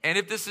And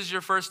if this is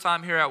your first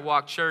time here at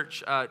Walk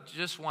Church,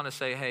 just want to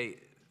say, hey,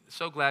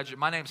 so glad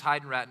my name's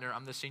Hayden Ratner.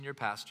 I'm the senior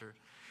pastor.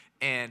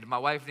 And my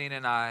wife, Nina,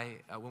 and I,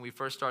 when we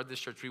first started this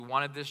church, we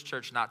wanted this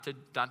church not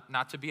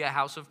to be a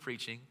house of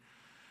preaching,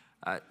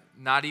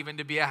 not even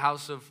to be a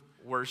house of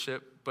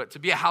worship, but to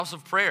be a house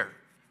of prayer.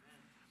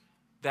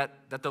 That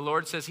the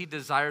Lord says he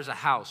desires a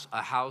house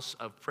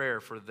of prayer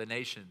for the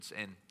nations.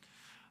 And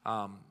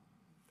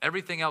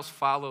everything else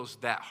follows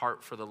that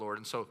heart for the Lord.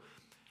 And so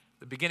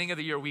the beginning of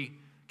the year, we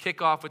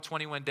kick off with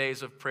 21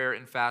 days of prayer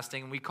and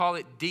fasting. And we call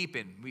it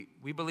Deepen.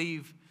 We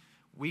believe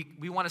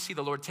we want to see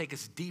the Lord take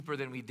us deeper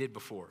than we did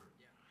before.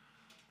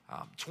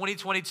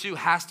 2022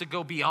 has to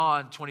go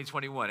beyond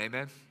 2021,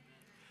 amen?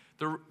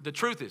 The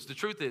truth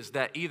is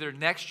that either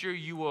next year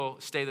you will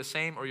stay the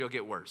same or you'll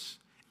get worse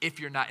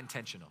if you're not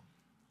intentional.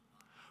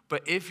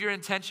 But if you're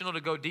intentional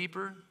to go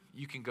deeper,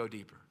 you can go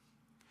deeper.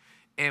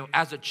 And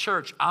as a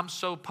church, I'm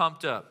so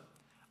pumped up.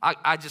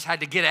 I just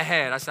had to get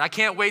ahead. I said, I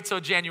can't wait till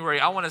January.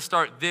 I want to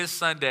start this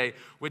Sunday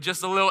with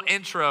just a little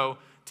intro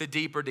to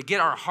deeper, to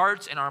get our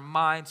hearts and our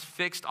minds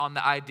fixed on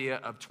the idea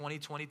of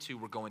 2022.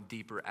 We're going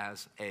deeper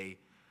as a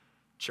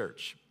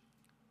church.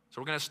 So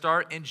we're going to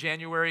start in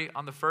January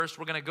on the 1st.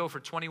 We're going to go for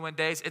 21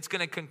 days. It's going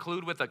to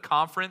conclude with a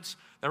conference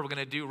that we're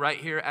going to do right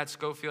here at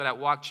Schofield at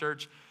Walk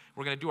Church.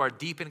 We're going to do our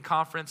Deepen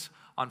conference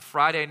on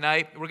Friday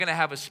night. We're going to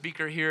have a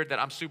speaker here that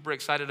I'm super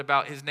excited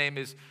about. His name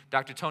is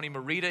Dr. Tony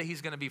Merida.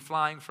 He's going to be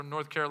flying from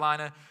North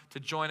Carolina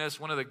to join us,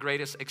 one of the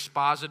greatest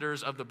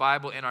expositors of the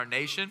Bible in our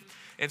nation.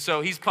 And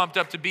so he's pumped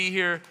up to be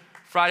here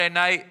Friday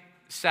night,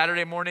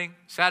 Saturday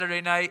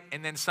night,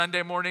 and then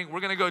Sunday morning. We're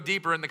going to go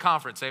deeper in the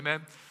conference,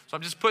 amen? So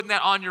I'm just putting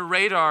that on your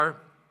radar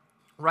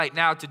right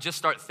now to just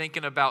start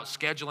thinking about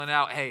scheduling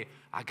out, hey,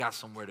 I got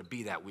somewhere to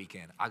be that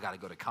weekend. I got to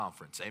go to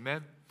conference,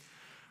 amen?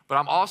 But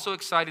I'm also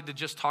excited to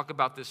just talk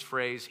about this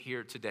phrase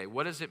here today.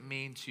 What does it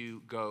mean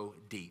to go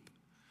deep?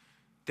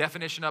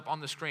 Definition up on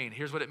the screen.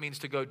 Here's what it means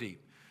to go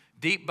deep.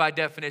 Deep, by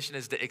definition,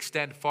 is to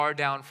extend far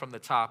down from the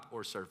top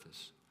or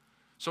surface.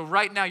 So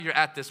right now, you're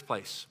at this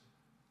place.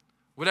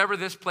 Whatever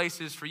this place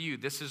is for you,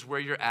 this is where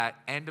you're at,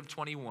 end of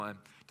 21,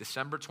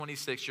 December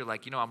 26th, you're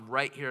like, I'm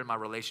right here in my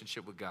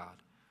relationship with God.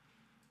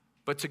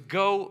 But to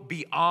go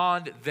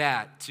beyond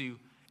that, to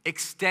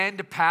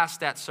extend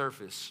past that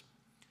surface,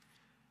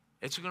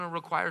 it's going to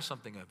require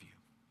something of you.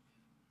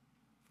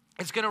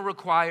 It's going to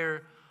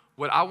require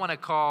what I want to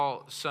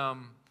call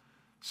some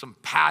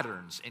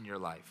patterns in your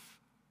life.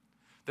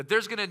 That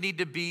there's going to need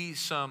to be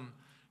some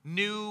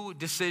new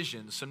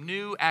decisions, some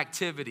new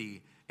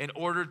activity in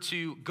order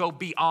to go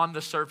beyond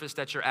the surface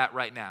that you're at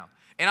right now.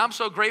 And I'm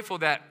so grateful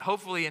that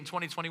hopefully in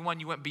 2021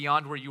 you went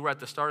beyond where you were at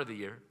the start of the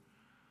year.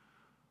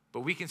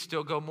 But we can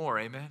still go more,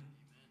 amen?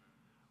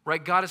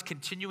 Right? God is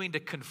continuing to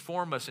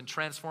conform us and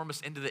transform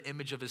us into the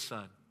image of his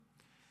Son.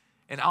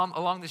 And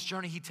along this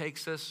journey, he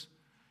takes us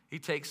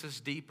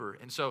deeper.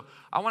 And so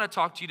I want to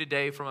talk to you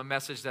today from a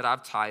message that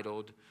I've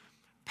titled,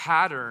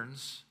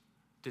 Patterns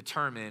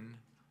Determine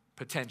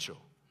Potential.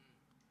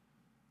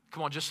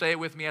 Come on, just say it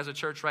with me as a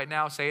church right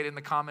now. Say it in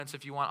the comments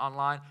if you want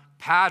online.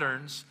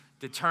 Patterns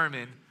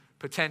determine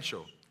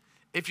potential.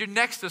 If you're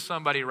next to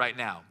somebody right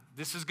now,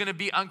 this is going to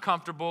be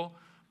uncomfortable,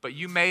 but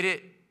you made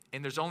it,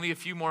 and there's only a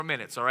few more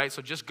minutes, all right?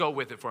 So just go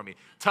with it for me.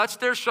 Touch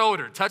their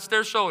shoulder,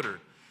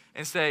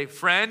 and say,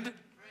 friend,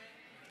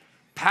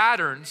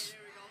 patterns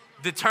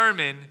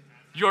determine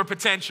your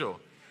potential.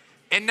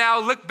 And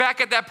now look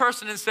back at that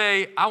person and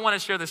say, I want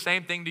to share the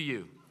same thing to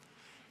you.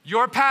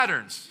 Your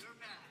patterns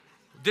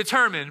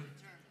determine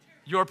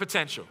your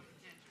potential.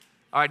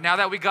 All right, now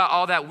that we got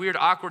all that weird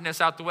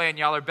awkwardness out the way and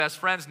y'all are best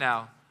friends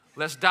now,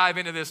 let's dive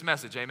into this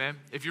message, amen?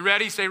 If you're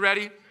ready, say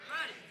ready.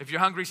 If you're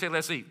hungry, say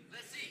let's eat.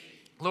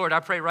 Lord, I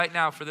pray right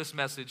now for this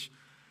message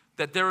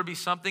that there would be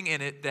something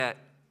in it that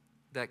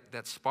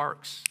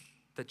sparks,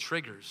 that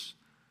triggers,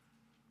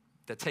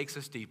 that takes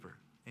us deeper.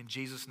 In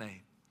Jesus'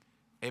 name,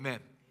 amen.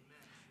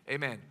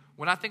 Amen.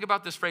 When I think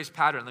about this phrase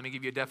pattern, let me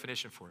give you a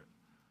definition for it.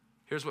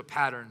 Here's what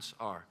patterns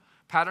are.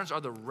 Patterns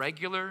are the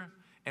regular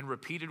and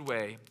repeated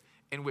way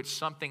in which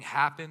something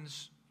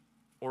happens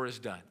or is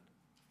done.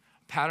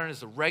 Pattern is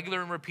the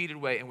regular and repeated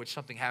way in which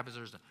something happens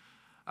or is done.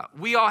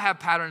 We all have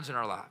patterns in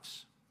our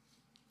lives.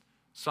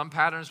 Some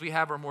patterns we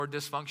have are more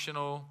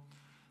dysfunctional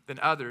than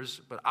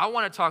others, but I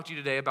want to talk to you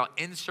today about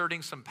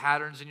inserting some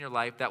patterns in your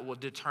life that will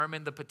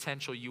determine the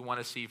potential you want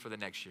to see for the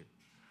next year.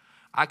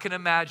 I can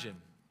imagine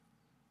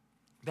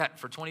that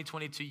for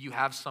 2022 you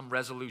have some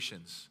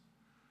resolutions.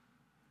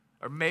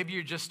 Or maybe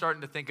you're just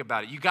starting to think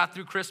about it. You got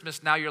through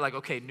Christmas, now you're like,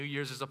 okay, New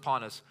Year's is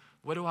upon us.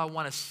 What do I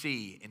want to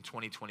see in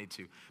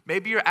 2022?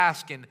 Maybe you're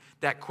asking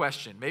that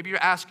question. Maybe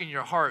you're asking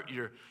your heart,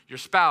 your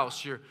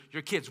spouse, your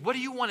kids, what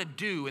do you want to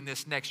do in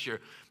this next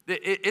year?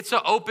 It's an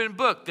open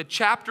book. The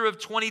chapter of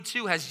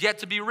 22 has yet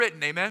to be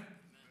written, amen?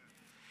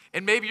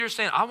 And maybe you're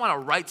saying, I want to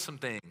write some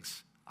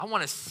things. I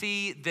want to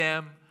see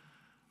them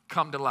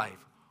come to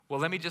life. Well,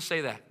 let me just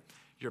say that.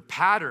 Your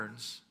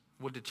patterns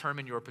will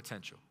determine your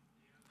potential.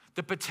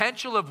 The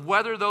potential of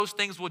whether those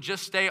things will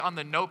just stay on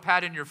the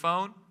notepad in your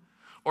phone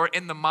or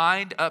in the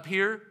mind up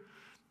here,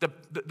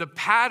 The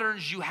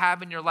patterns you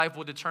have in your life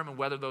will determine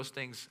whether those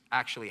things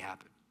actually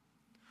happen.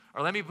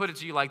 Or let me put it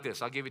to you like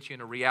this. I'll give it to you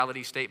in a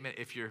reality statement.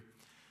 If you're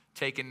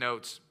taking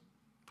notes,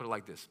 put it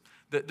like this.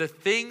 The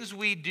things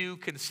we do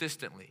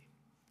consistently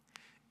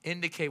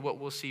indicate what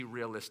we'll see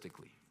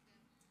realistically.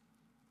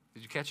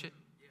 Did you catch it?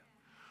 Yeah.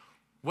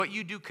 What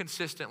you do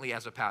consistently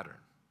as a pattern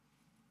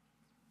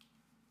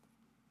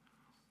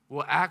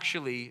will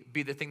actually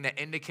be the thing that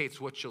indicates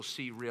what you'll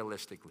see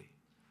realistically.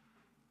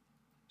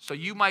 So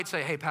you might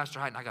say, hey, Pastor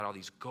Hyden, I got all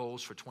these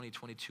goals for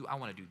 2022. I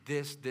want to do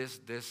this,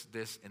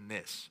 and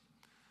this.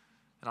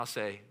 And I'll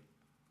say,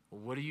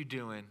 well, what are you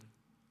doing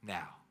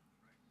now?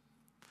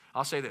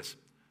 I'll say this,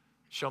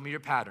 show me your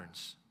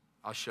patterns.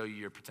 I'll show you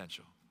your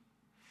potential.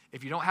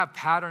 If you don't have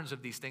patterns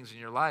of these things in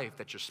your life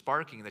that you're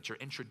sparking, that you're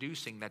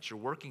introducing, that you're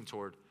working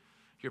toward,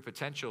 your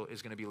potential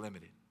is going to be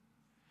limited.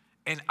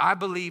 And I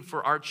believe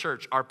for our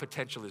church, our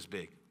potential is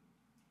big.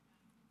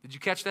 Did you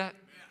catch that?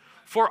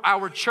 For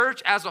our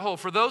church as a whole,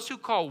 for those who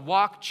call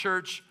Walk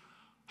Church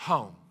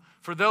home,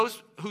 for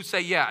those who say,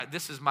 yeah,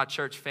 this is my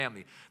church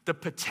family, the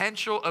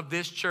potential of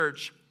this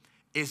church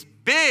is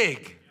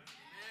big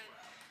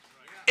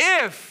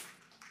if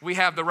we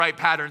have the right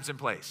patterns in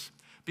place.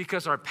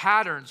 Because our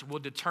patterns will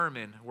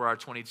determine where our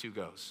 22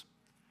 goes.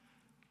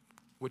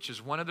 Which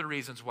is one of the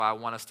reasons why I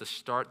want us to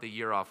start the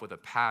year off with a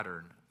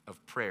pattern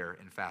of prayer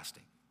and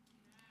fasting.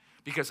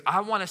 Because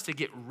I want us to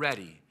get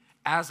ready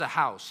as a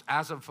house,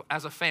 as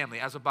a family,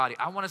 as a body.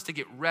 I want us to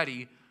get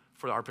ready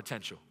for our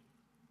potential.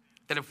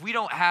 That if we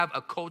don't have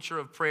a culture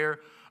of prayer,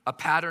 a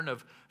pattern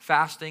of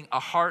fasting, a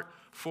heart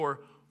for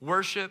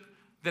worship,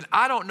 then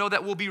I don't know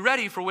that we'll be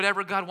ready for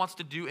whatever God wants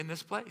to do in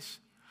this place.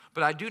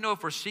 But I do know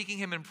if we're seeking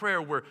him in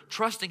prayer, we're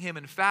trusting him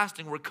in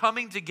fasting, we're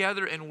coming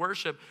together in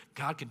worship,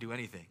 God can do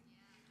anything.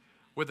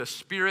 With a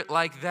spirit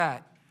like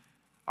that,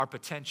 our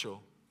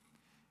potential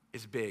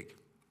is big.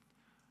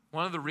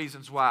 One of the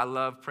reasons why I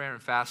love prayer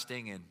and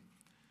fasting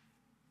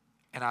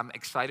and I'm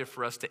excited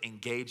for us to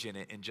engage in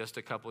it in just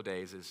a couple of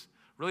days is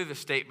really the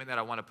statement that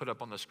I want to put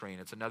up on the screen.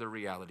 It's another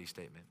reality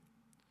statement.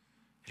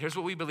 Here's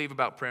what we believe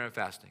about prayer and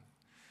fasting.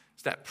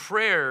 It's that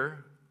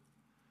prayer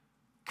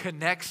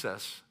connects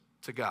us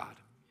to God.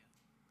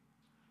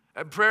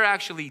 And prayer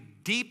actually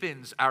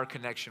deepens our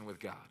connection with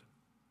God.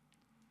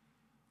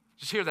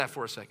 Just hear that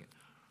for a second.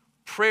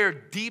 Prayer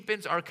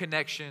deepens our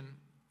connection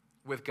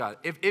with God.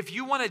 If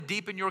you want to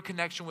deepen your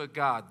connection with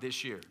God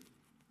this year,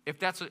 if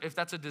that's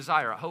a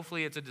desire,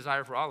 hopefully it's a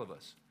desire for all of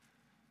us,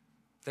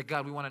 that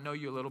God, we want to know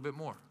you a little bit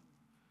more.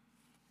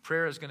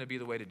 Prayer is going to be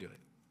the way to do it.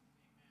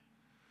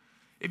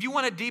 If you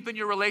want to deepen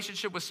your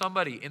relationship with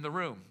somebody in the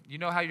room, you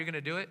know how you're going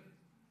to do it?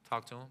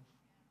 Talk to them.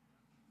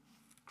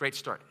 Great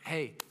start.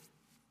 Hey,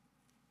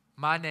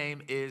 my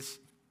name is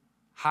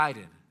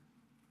Hyden.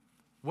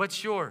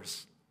 What's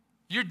yours?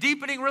 You're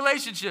deepening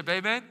relationship,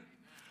 amen?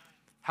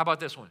 How about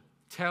this one?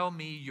 Tell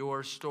me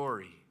your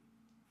story.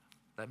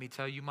 Let me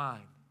tell you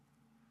mine.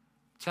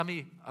 Tell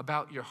me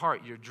about your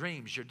heart, your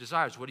dreams, your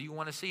desires. What do you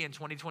want to see in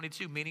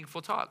 2022?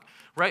 Meaningful talk,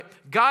 right?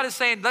 God is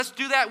saying, let's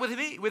do that with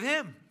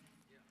him.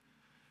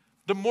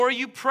 The more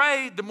you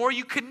pray, the more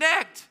you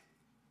connect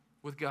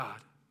with God.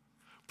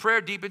 Prayer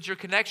deepens your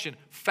connection.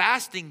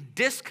 Fasting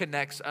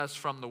disconnects us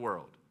from the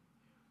world.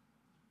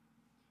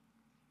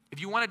 If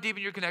you want to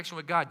deepen your connection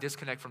with God,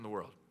 disconnect from the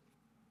world.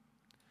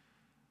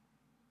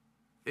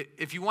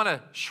 If you want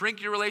to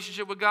shrink your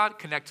relationship with God,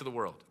 connect to the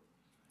world.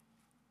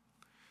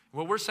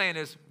 What we're saying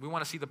is we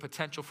want to see the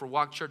potential for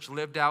Walk Church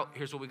lived out.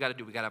 Here's what we got to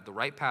do. We got to have the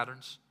right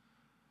patterns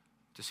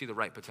to see the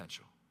right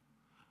potential.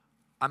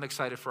 I'm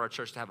excited for our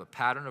church to have a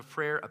pattern of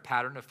prayer, a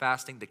pattern of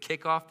fasting to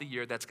kick off the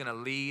year that's going to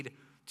lead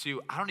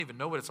to, I don't even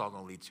know what it's all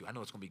going to lead to. I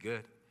know it's going to be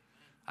good.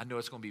 I know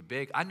it's going to be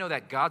big. I know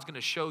that God's going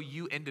to show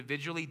you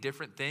individually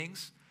different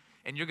things,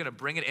 and you're going to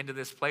bring it into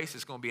this place.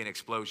 It's going to be an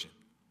explosion.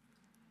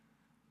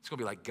 It's going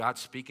to be like God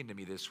speaking to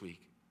me this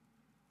week.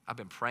 I've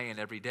been praying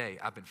every day.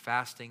 I've been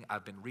fasting.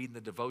 I've been reading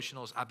the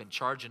devotionals. I've been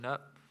charging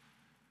up.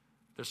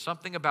 There's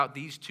something about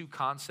these two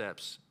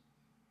concepts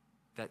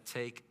that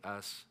take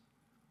us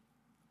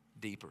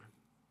deeper.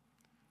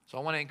 So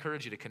I want to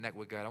encourage you to connect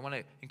with God. I want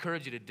to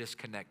encourage you to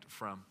disconnect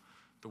from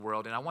the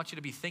world. And I want you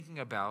to be thinking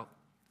about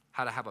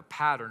how to have a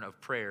pattern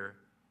of prayer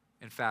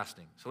and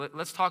fasting. So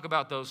let's talk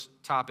about those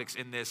topics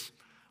in this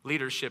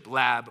leadership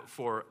lab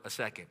for a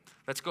second.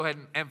 Let's go ahead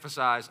and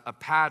emphasize a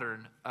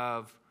pattern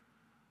of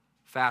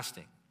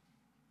fasting.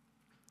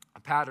 A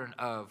pattern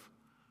of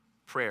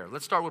prayer.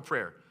 Let's start with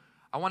prayer.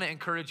 I want to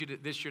encourage you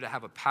this year to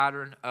have a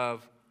pattern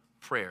of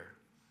prayer.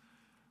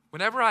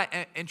 Whenever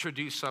I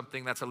introduce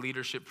something that's a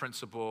leadership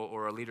principle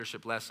or a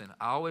leadership lesson,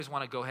 I always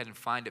want to go ahead and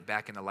find it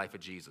back in the life of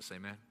Jesus,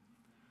 amen?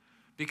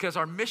 Because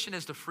our mission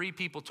is to free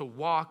people to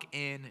walk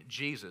in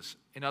Jesus.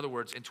 In other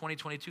words, in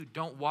 2022,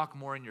 don't walk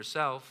more in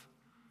yourself,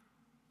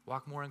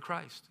 walk more in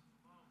Christ.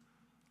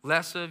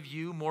 Less of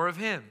you, more of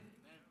him,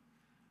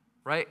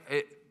 right?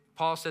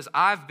 Paul says,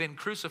 I've been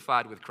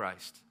crucified with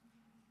Christ.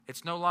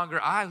 It's no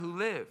longer I who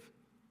live,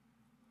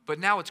 but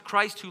now it's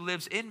Christ who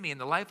lives in me. And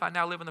the life I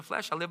now live in the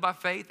flesh, I live by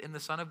faith in the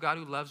Son of God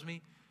who loves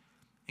me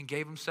and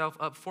gave himself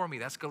up for me.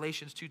 That's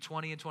Galatians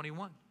 2:20 and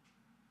 21.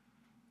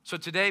 So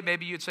today,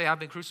 maybe you'd say, I've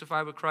been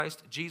crucified with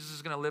Christ. Jesus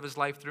is going to live his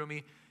life through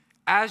me.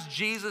 As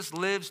Jesus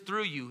lives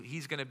through you,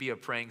 he's going to be a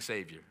praying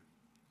Savior.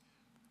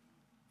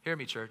 Hear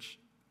me, church.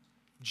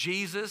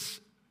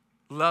 Jesus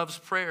loves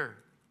prayer.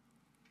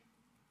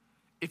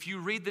 If you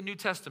read the New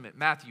Testament,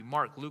 Matthew,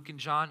 Mark, Luke, and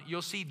John,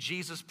 you'll see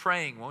Jesus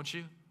praying, won't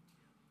you?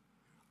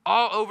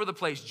 All over the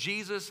place,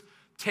 Jesus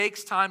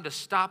takes time to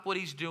stop what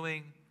he's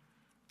doing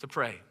to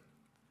pray.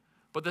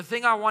 But the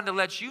thing I wanted to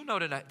let you know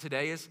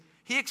today is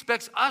he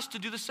expects us to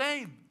do the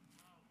same.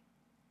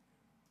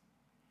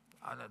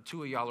 I know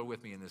 2 of y'all are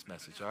with me in this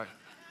message, all right?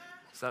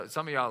 So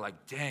some of y'all are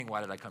like, dang,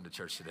 why did I come to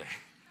church today?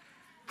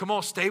 Come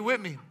on, stay with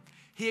me.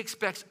 He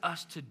expects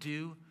us to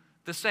do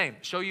the same.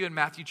 Show you in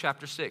Matthew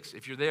chapter 6.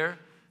 If you're there,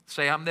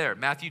 say I'm there.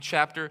 Matthew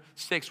chapter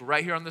 6,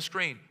 right here on the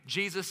screen.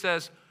 Jesus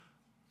says,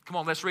 come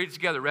on, let's read it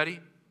together.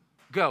 Ready?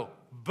 Go.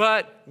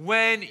 But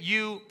when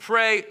you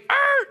pray,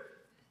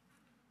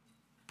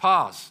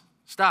 pause,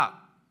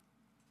 stop.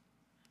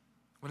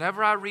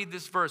 Whenever I read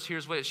this verse,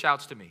 here's what it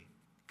shouts to me.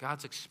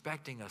 God's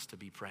expecting us to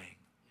be praying.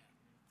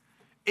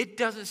 It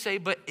doesn't say,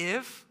 but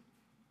if.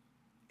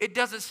 It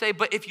doesn't say,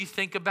 but if you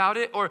think about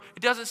it. Or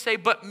it doesn't say,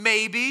 but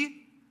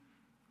maybe.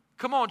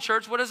 Come on,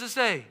 church, what does it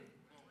say?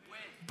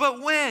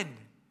 But when.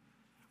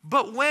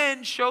 But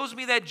when shows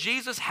me that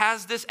Jesus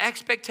has this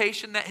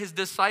expectation that his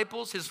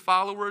disciples, his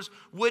followers,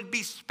 would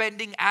be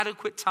spending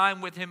adequate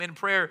time with him in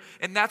prayer.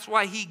 And that's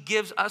why he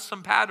gives us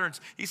some patterns.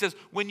 He says,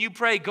 when you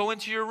pray, go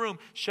into your room,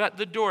 shut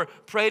the door,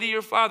 pray to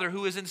your Father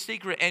who is in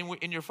secret,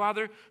 and your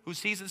Father who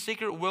sees in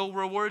secret will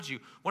reward you.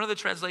 One of the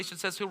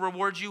translations says he'll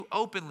reward you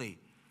openly.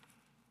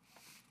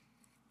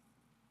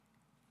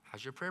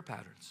 How's your prayer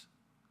patterns?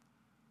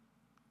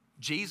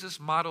 Jesus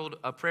modeled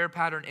a prayer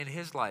pattern in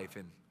his life,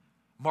 and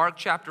Mark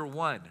chapter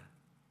 1,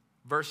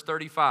 verse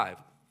 35.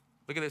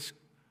 Look at this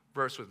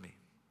verse with me.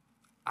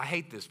 I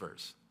hate this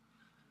verse.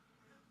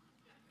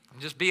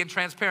 I'm just being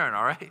transparent,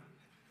 all right?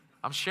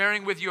 I'm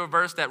sharing with you a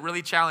verse that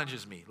really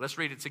challenges me. Let's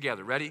read it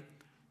together. Ready,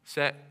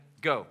 set,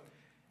 go.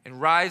 And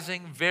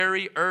rising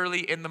very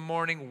early in the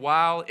morning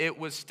while it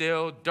was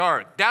still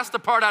dark. That's the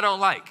part I don't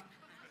like.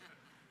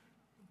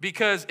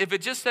 Because if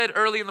it just said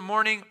early in the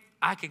morning,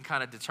 I can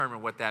kind of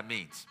determine what that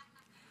means.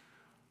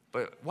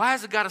 But why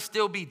has it got to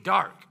still be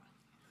dark?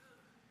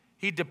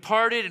 He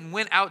departed and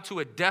went out to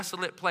a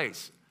desolate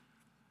place.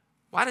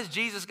 Why does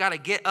Jesus got to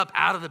get up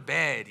out of the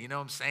bed, you know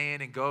what I'm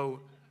saying, and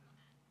go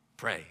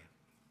pray?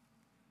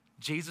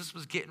 Jesus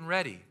was getting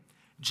ready.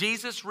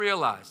 Jesus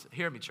realized,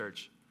 hear me,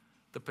 church,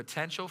 the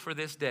potential for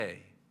this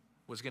day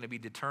was going to be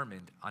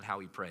determined on how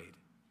he prayed.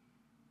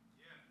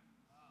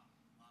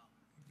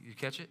 You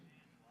catch it?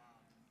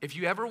 If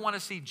you ever want to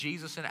see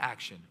Jesus in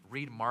action,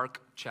 read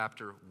Mark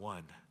chapter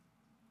 1.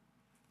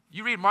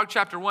 You read Mark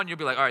chapter 1, you'll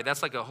be like, all right,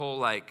 that's like a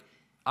whole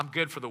I'm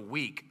good for the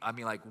week. I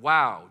mean,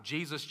 wow,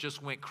 Jesus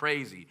just went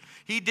crazy.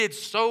 He did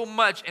so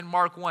much in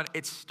Mark 1.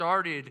 It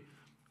started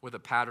with a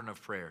pattern of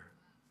prayer.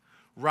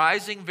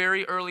 Rising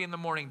very early in the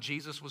morning,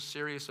 Jesus was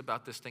serious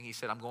about this thing. He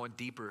said, I'm going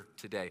deeper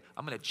today.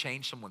 I'm going to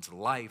change someone's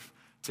life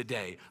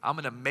today. I'm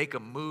going to make a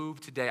move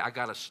today. I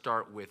got to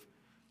start with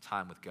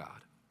time with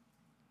God.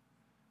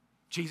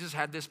 Jesus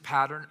had this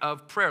pattern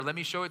of prayer. Let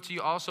me show it to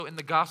you also in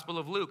the Gospel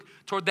of Luke.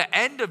 Toward the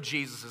end of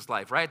Jesus'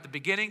 life, right at the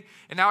beginning,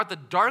 and now at the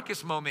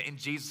darkest moment in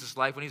Jesus'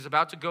 life, when he's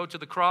about to go to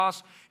the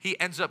cross, he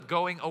ends up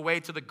going away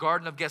to the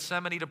Garden of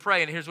Gethsemane to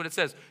pray. And here's what it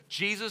says.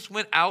 Jesus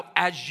went out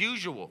as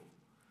usual.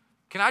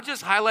 Can I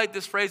just highlight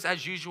this phrase,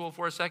 as usual,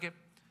 for a second?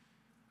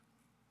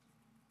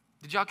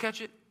 Did y'all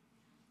catch it?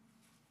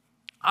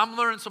 I'm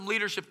learning some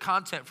leadership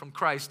content from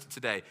Christ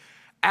today.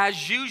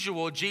 As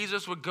usual,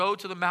 Jesus would go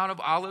to the Mount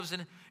of Olives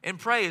and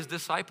pray. His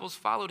disciples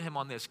followed him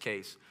on this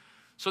case.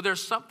 So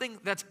there's something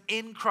that's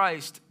in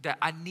Christ that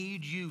I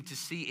need you to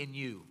see in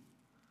you.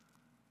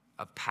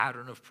 A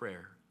pattern of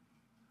prayer.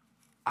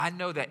 I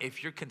know that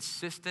if you're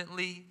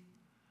consistently,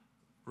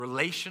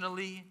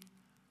 relationally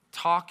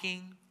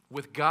talking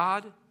with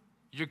God,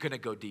 you're going to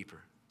go deeper.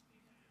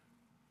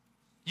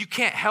 You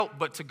can't help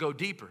but to go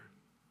deeper.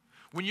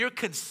 When you're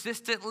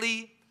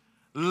consistently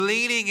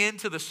leaning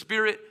into the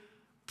Spirit,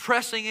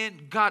 pressing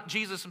in, God,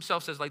 Jesus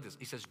himself says like this.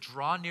 He says,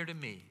 draw near to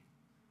me.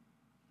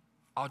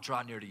 I'll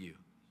draw near to you.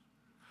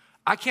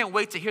 I can't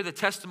wait to hear the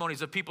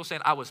testimonies of people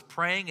saying, I was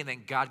praying and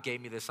then God gave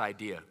me this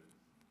idea.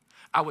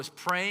 I was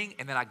praying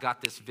and then I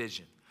got this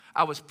vision.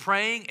 I was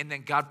praying and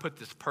then God put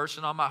this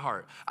person on my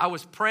heart. I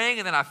was praying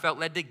and then I felt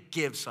led to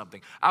give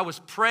something. I was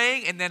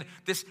praying and then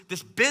this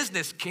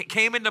business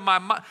came into my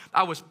mind.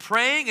 I was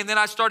praying and then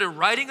I started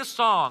writing a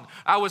song.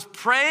 I was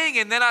praying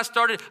and then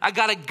I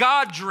got a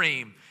God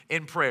dream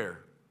in prayer.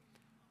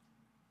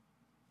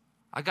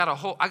 I got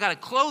a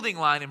clothing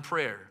line in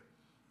prayer.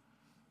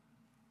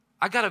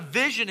 I got a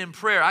vision in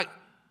prayer.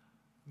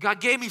 God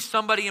gave me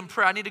somebody in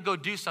prayer. I need to go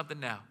do something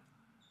now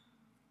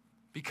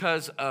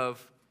because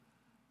of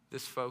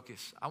this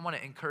focus. I want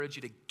to encourage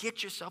you to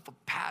get yourself a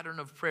pattern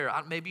of prayer.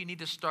 Maybe you need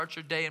to start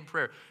your day in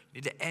prayer.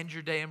 You need to end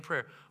your day in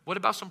prayer. What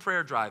about some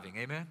prayer driving?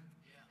 Amen?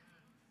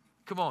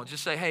 Come on,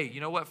 just say, hey, you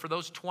know what? For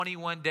those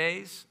 21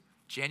 days,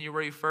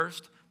 January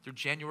 1st through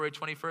January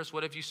 21st,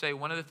 what if you say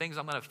one of the things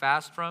I'm going to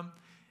fast from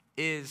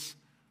is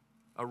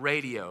a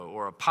radio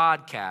or a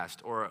podcast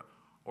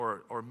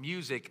or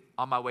music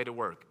on my way to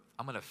work.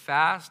 I'm going to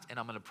fast and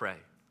I'm going to pray.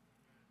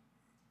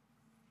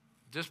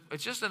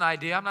 It's just an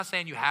idea. I'm not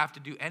saying you have to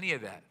do any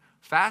of that.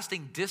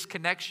 Fasting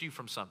disconnects you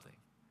from something.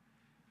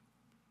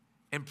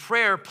 And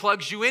prayer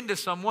plugs you into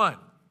someone.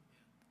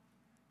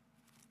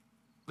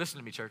 Listen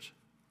to me, church.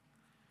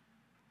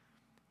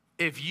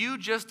 If you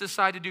just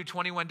decide to do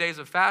 21 days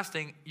of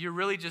fasting, you're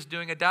really just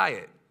doing a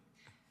diet.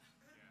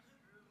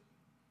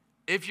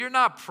 If you're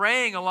not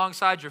praying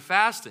alongside your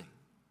fasting,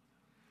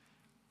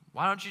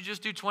 why don't you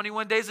just do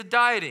 21 days of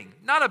dieting?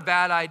 Not a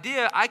bad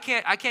idea. I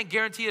can't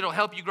guarantee it'll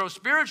help you grow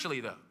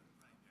spiritually, though.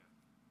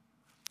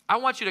 I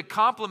want you to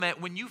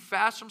complement when you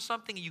fast from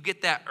something and you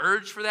get that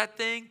urge for that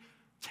thing,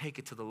 take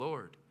it to the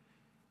Lord.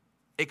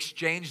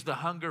 Exchange the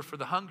hunger for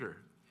the hunger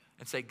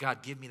and say,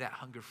 God, give me that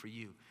hunger for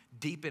you.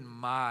 Deepen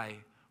my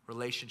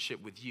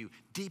relationship with you.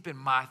 Deepen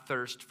my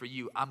thirst for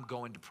you. I'm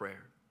going to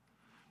prayer.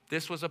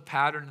 This was a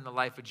pattern in the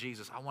life of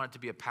Jesus. I want it to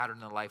be a pattern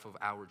in the life of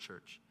our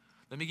church.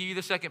 Let me give you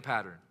the second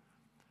pattern.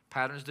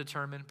 Patterns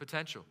determine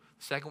potential.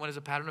 The second one is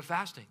a pattern of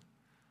fasting.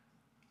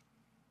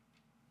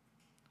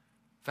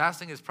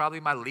 Fasting is probably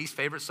my least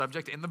favorite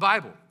subject in the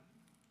Bible.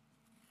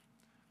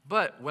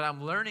 But what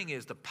I'm learning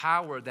is the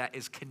power that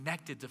is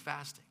connected to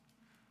fasting.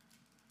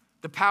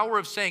 The power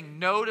of saying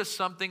no to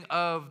something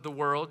of the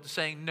world,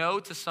 saying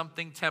no to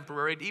something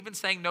temporary, even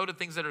saying no to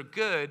things that are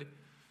good,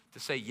 to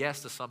say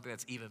yes to something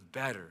that's even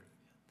better.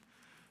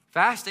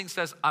 Fasting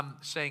says I'm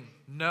saying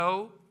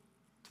no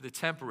to the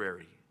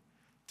temporary,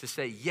 to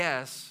say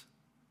yes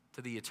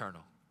to the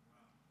eternal.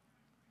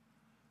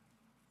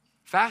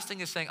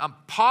 Fasting is saying I'm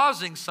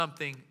pausing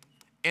something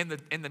in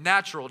the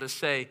natural to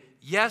say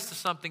yes to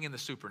something in the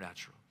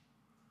supernatural.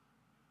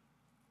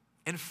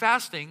 And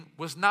fasting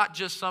was not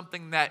just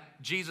something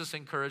that Jesus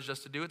encouraged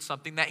us to do, it's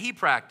something that he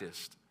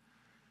practiced.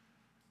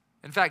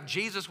 In fact,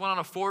 Jesus went on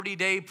a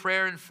 40-day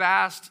prayer and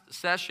fast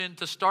session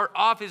to start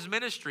off his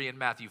ministry in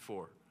Matthew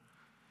 4.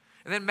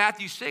 And then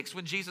Matthew 6,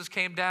 when Jesus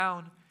came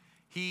down,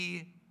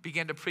 he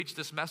began to preach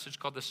this message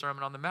called the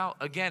Sermon on the Mount.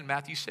 Again,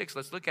 Matthew 6,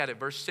 let's look at it,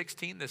 verse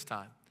 16 this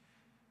time.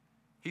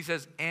 He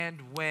says,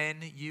 and when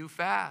you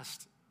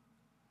fast.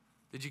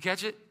 Did you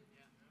catch it?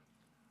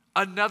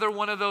 Another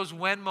one of those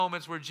when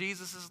moments where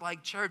Jesus is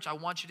like, church, I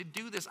want you to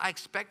do this. I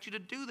expect you to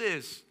do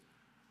this.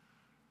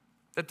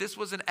 That this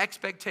was an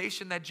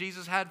expectation that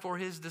Jesus had for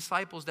his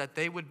disciples, that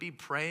they would be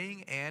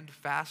praying and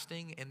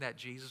fasting and that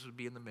Jesus would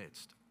be in the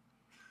midst.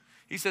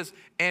 He says,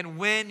 and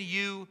when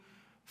you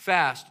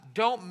fast,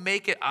 don't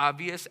make it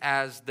obvious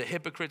as the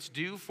hypocrites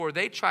do, for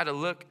they try to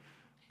look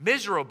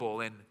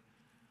miserable, and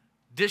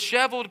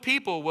disheveled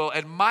people will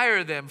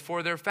admire them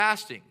for their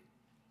fasting.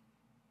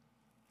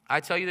 I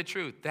tell you the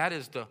truth, that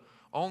is the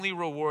only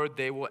reward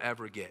they will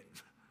ever get.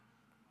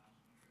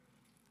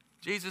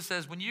 Jesus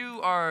says, when you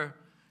are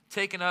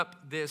taking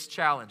up this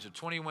challenge of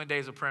 21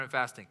 days of prayer and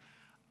fasting,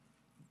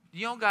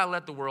 you don't got to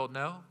let the world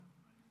know.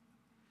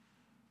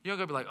 You don't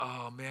got to be like,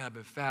 oh man, I've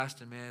been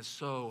fasting, man, it's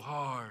so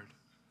hard.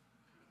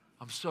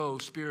 I'm so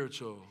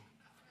spiritual.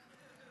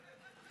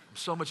 I'm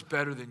so much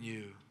better than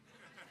you.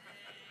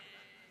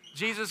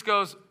 Jesus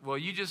goes, well,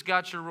 you just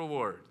got your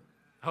reward.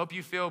 Hope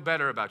you feel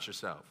better about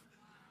yourself.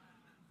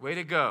 Way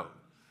to go.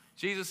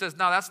 Jesus says,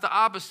 no, that's the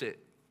opposite.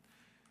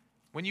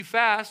 When you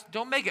fast,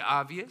 don't make it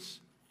obvious.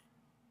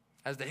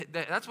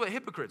 That's what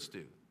hypocrites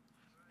do.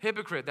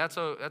 Hypocrite, that's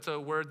a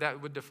word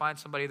that would define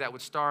somebody that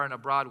would star in a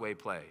Broadway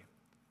play.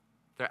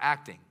 They're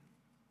acting.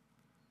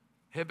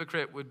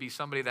 Hypocrite would be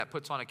somebody that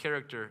puts on a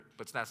character,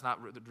 but that's not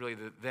really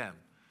them.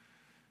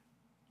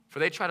 For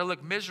they try to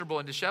look miserable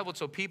and disheveled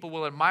so people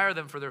will admire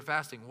them for their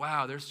fasting.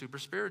 Wow, they're super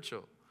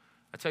spiritual.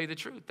 I tell you the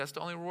truth, that's the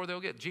only reward they'll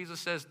get. Jesus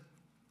says,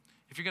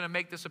 if you're going to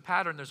make this a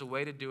pattern, there's a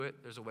way to do it,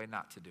 there's a way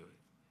not to do it.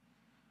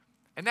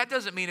 And that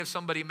doesn't mean if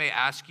somebody may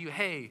ask you,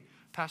 hey,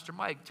 Pastor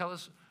Mike, tell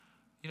us,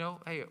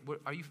 hey,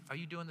 are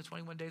you doing the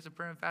 21 days of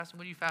prayer and fasting?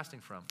 What are you fasting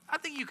from? I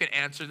think you can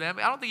answer them.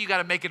 I don't think you got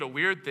to make it a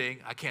weird thing.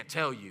 I can't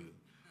tell you.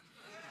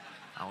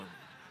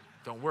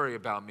 Don't worry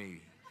about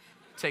me.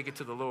 Take it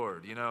to the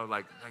Lord,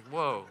 like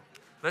whoa.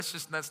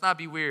 Let's not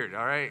be weird,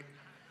 all right?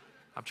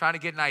 I'm trying to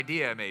get an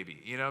idea maybe,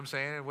 you know what I'm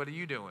saying? What are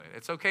you doing?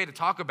 It's okay to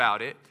talk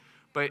about it,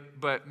 but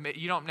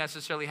you don't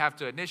necessarily have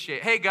to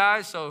initiate, hey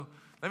guys, so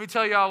let me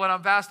tell y'all what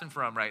I'm fasting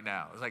from right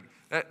now. It's like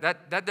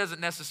that doesn't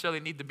necessarily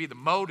need to be the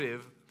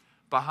motive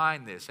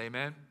behind this,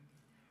 amen?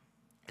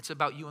 It's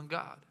about you and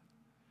God.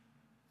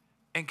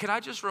 And can I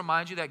just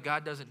remind you that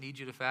God doesn't need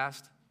you to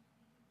fast?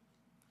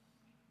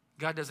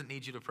 God doesn't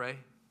need you to pray.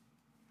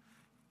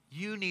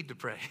 You need to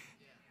pray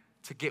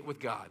to get with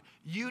God.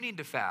 You need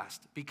to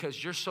fast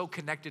because you're so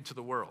connected to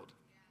the world.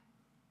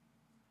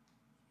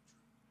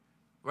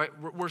 Right?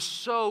 We're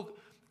so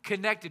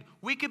connected.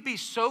 We could be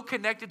so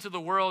connected to the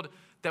world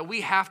that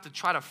we have to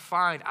try to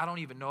find, I don't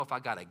even know if I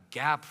got a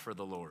gap for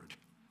the Lord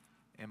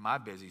in my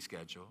busy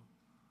schedule.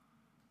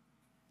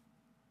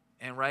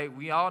 And right,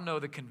 we all know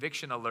the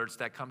conviction alerts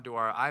that come to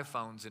our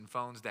iPhones and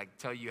phones that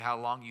tell you how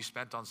long you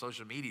spent on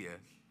social media.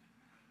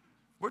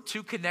 We're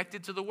too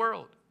connected to the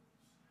world.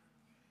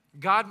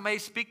 God may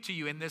speak to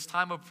you in this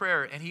time of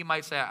prayer, and he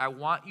might say, I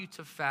want you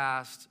to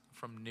fast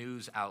from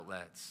news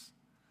outlets.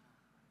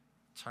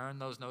 Turn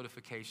those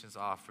notifications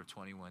off for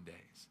 21 days.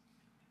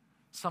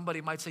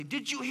 Somebody might say,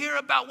 did you hear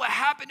about what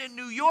happened in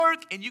New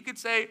York? And you could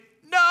say,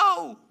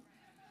 no.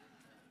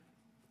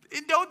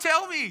 And don't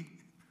tell me.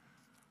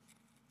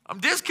 I'm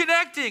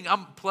disconnecting.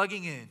 I'm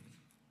plugging in.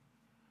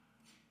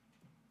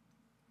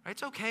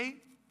 It's okay.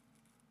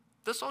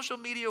 The social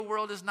media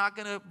world is not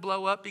going to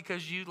blow up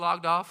because you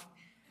logged off.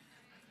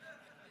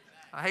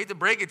 I hate to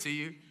break it to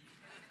you.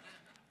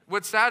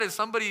 What's sad is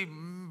somebody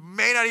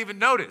may not even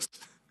notice.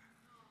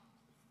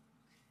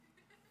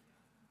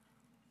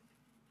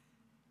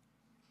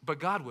 But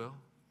God will.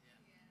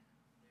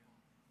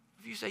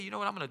 If you say, you know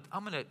what,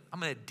 I'm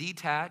gonna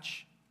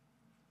detach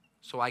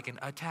so I can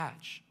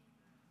attach.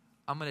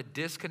 I'm gonna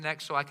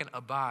disconnect so I can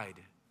abide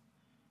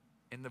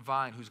in the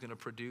vine who's gonna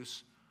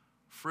produce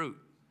fruit.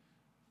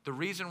 The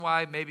reason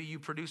why maybe you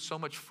produce so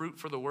much fruit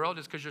for the world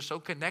is because you're so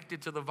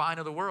connected to the vine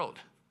of the world.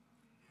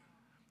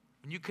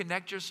 When you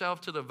connect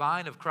yourself to the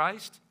vine of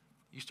Christ,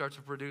 you start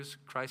to produce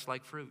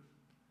Christ-like fruit.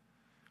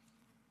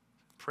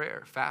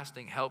 Prayer,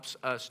 fasting helps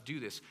us do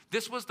this.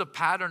 This was the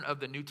pattern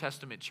of the New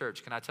Testament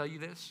church. Can I tell you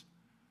this?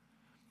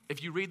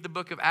 If you read the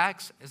book of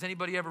Acts, has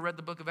anybody ever read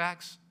the book of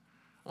Acts?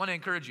 I want to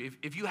encourage you,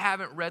 if you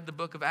haven't read the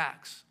book of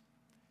Acts,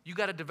 you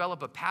got to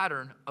develop a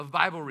pattern of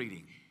Bible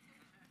reading.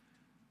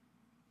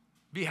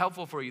 Be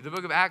helpful for you. The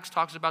book of Acts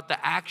talks about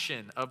the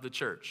action of the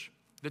church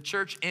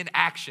in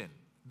action,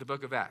 the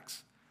book of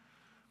Acts.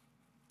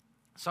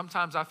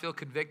 Sometimes I feel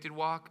convicted,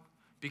 Walk,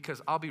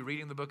 because I'll be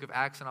reading the book of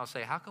Acts and I'll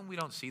say, how come we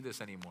don't see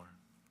this anymore?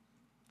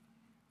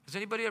 Has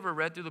anybody ever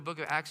read through the book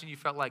of Acts and you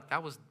felt like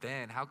that was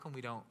then? How come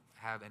we don't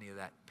have any of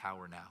that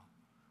power now?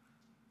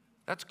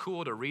 That's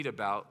cool to read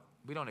about.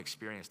 We don't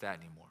experience that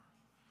anymore.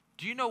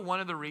 Do you know one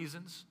of the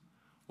reasons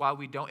why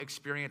we don't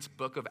experience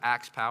book of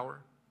Acts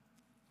power?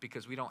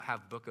 Because we don't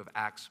have book of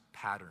Acts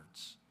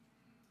patterns.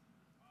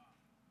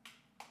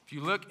 If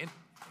you look in,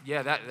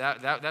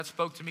 that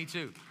spoke to me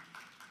too.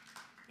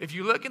 If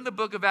you look in the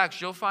book of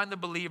Acts, you'll find the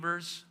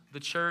believers,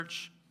 the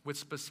church, with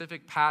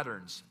specific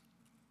patterns.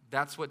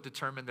 That's what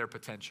determined their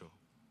potential.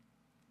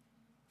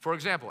 For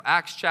example,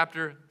 Acts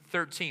chapter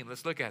 13.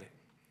 Let's look at it.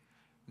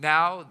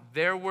 Now,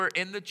 there were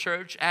in the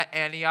church at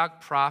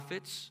Antioch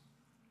prophets,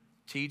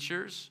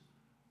 teachers,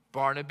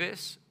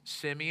 Barnabas,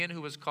 Simeon,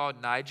 who was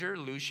called Niger,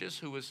 Lucius,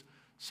 who was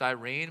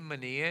Cyrene,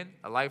 Manaen,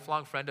 a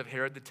lifelong friend of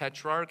Herod the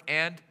Tetrarch,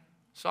 and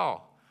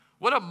Saul.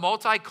 What a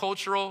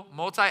multicultural,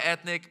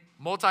 multi-ethnic,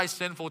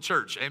 multi-sinful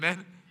church.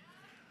 Amen?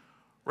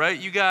 Right?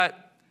 You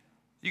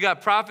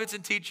got prophets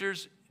and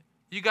teachers.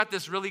 You got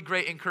this really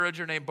great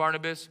encourager named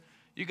Barnabas.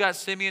 You got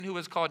Simeon, who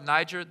was called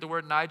Niger. The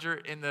word Niger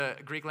in the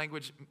Greek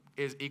language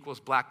equals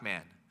black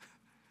man.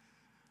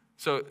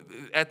 So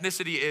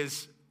ethnicity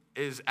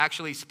is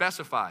actually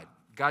specified.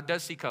 God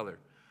does see color.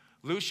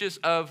 Lucius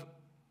of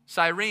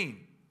Cyrene.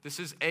 This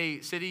is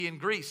a city in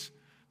Greece.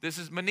 This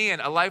is Manaen,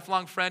 a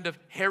lifelong friend of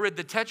Herod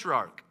the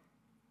Tetrarch.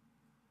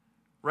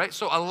 Right?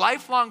 So a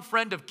lifelong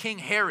friend of King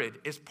Herod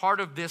is part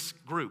of this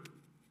group.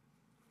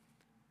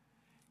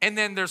 And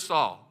then there's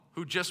Saul,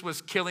 who just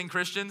was killing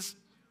Christians,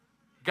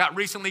 got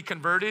recently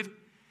converted.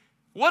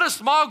 What a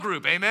small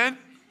group, amen?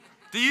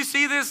 Do you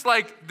see this,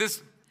 like,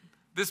 this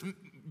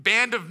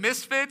band of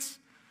misfits?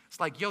 It's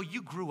like, yo,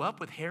 you grew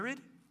up with Herod?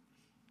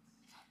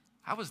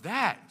 How was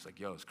that? It's like,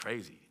 yo, it's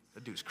crazy.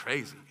 That dude's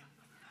crazy.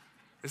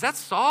 Is that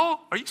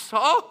Saul? Are you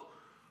Saul?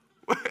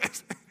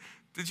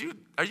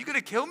 Are you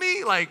gonna kill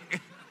me? Like,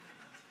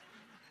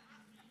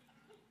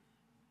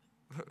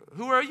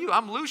 who are you?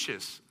 I'm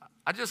Lucius.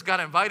 I just got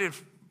invited.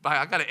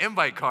 I got an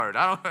invite card.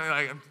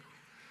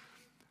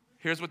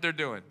 Here's what they're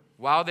doing.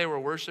 While they were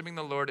worshiping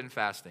the Lord and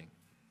fasting.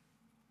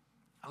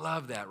 I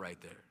love that right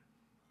there.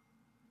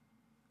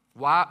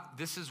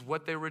 This is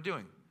what they were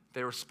doing.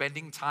 They were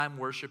spending time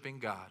worshiping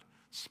God,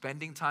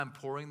 spending time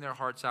pouring their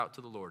hearts out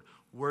to the Lord,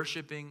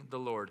 worshiping the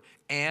Lord,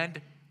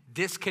 and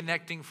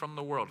disconnecting from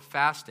the world,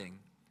 fasting.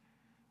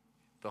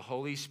 The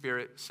Holy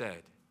Spirit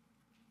said,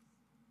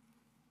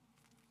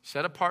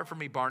 set apart for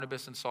me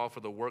Barnabas and Saul for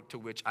the work to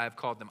which I have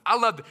called them. I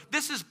love it.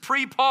 This is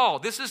pre-Paul.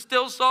 This is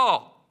still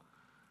Saul.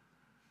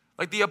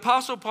 Like the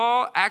Apostle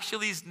Paul,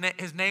 actually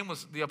his name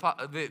was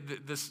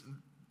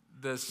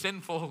the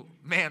sinful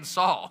man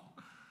Saul.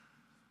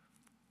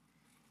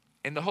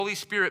 And the Holy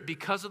Spirit,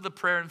 because of the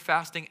prayer and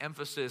fasting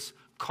emphasis,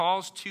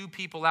 calls two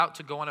people out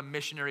to go on a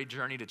missionary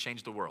journey to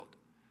change the world.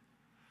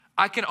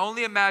 I can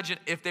only imagine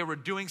if they were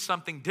doing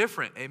something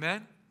different.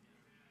 Amen?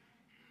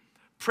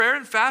 Prayer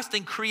and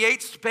fasting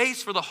creates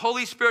space for the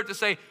Holy Spirit to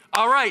say,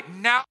 all right,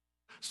 now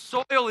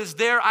soil is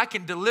there. I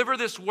can deliver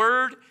this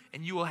word,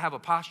 and you will have a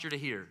posture to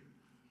hear.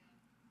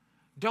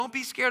 Don't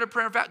be scared of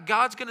prayer and fasting.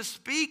 God's going to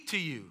speak to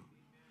you.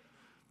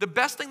 The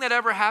best thing that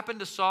ever happened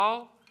to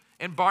Saul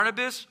and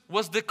Barnabas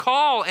was the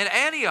call in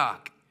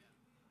Antioch.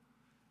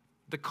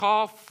 The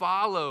call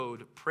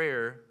followed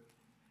prayer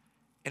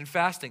and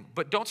fasting.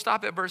 But don't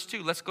stop at verse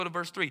 2. Let's go to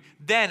verse 3.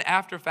 Then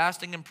after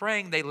fasting and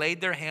praying, they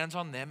laid their hands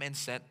on them and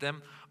sent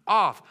them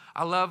off.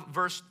 I love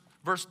verse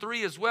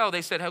 3 as well.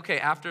 They said, okay,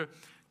 after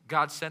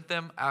God sent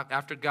them,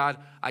 after God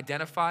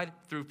identified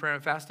through prayer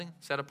and fasting,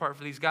 set apart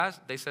for these guys,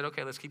 they said,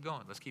 okay, let's keep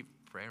going. Let's keep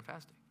praying and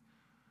fasting.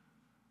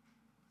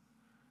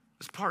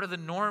 It's part of the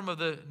norm of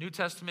the New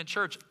Testament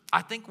church.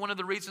 I think one of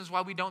the reasons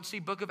why we don't see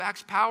Book of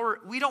Acts power,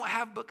 we don't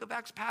have Book of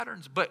Acts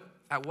patterns, but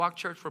at Walk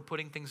Church, we're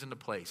putting things into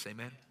place,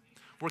 amen?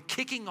 We're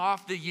kicking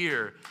off the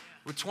year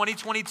with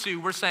 2022.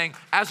 We're saying,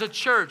 as a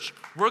church,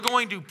 we're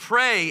going to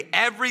pray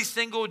every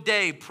single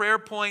day, prayer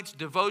points,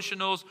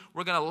 devotionals.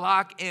 We're going to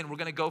lock in. We're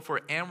going to go for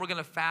it, and we're going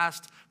to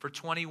fast for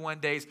 21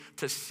 days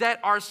to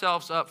set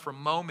ourselves up for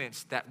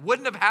moments that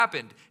wouldn't have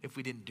happened if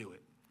we didn't do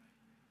it.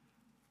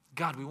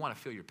 God, we want to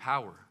feel your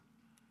power.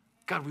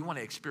 God, we want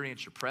to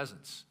experience your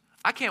presence.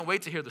 I can't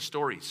wait to hear the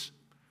stories.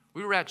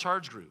 We were at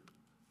charge group.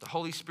 The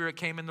Holy Spirit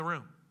came in the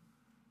room,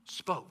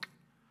 spoke.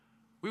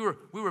 We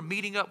were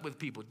meeting up with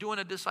people, doing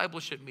a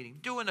discipleship meeting,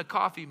 doing a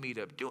coffee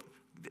meetup.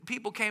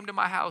 People came to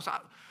my house.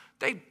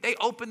 They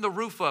opened the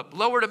roof up,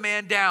 lowered a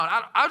man down.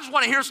 I just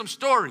want to hear some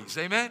stories,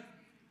 amen?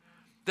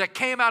 That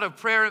came out of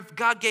prayer.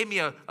 God gave me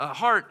a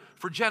heart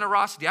for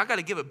generosity. I got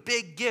to give a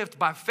big gift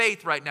by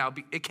faith right now.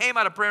 It came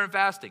out of prayer and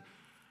fasting.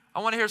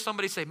 I want to hear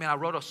somebody say, man, I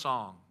wrote a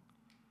song.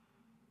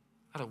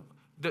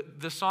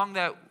 The song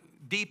that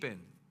Deepen,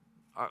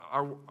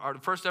 our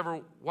first ever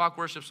Walk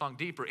worship song,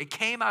 Deeper, it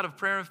came out of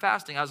prayer and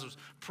fasting. I was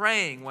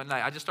praying one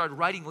night. I just started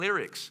writing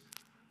lyrics.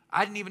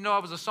 I didn't even know I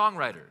was a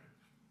songwriter.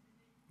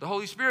 The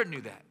Holy Spirit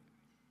knew that.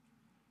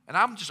 And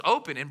I'm just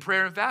open in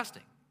prayer and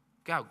fasting.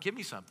 God, give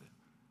me something.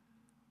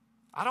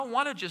 I don't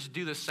want to just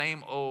do the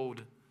same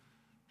old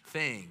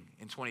thing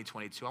in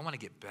 2022. I want to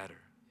get better.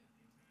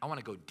 I want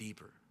to go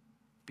deeper,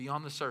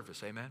 beyond the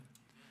surface, amen?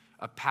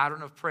 A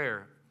pattern of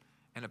prayer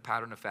and a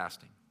pattern of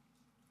fasting.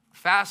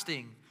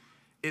 Fasting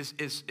is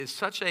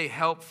such a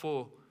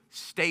helpful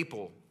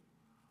staple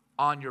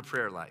on your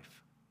prayer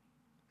life.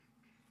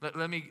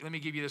 Let me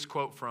give you this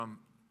quote from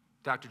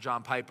Dr.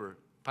 John Piper.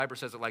 Piper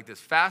says it like this: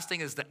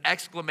 fasting is the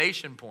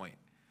exclamation point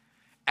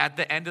at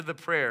the end of the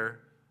prayer,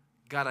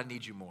 God, I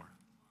need you more.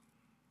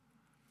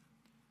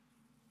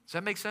 Does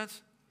that make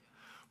sense?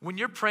 When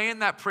you're praying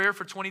that prayer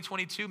for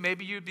 2022,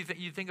 maybe you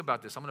think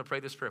about this. I'm going to pray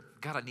this prayer.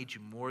 God, I need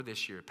you more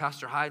this year.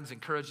 Pastor Hyden's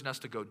encouraging us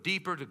to go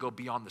deeper, to go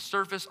beyond the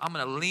surface. I'm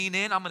going to lean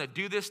in. I'm going to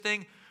do this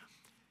thing.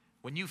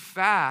 When you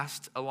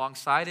fast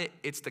alongside it,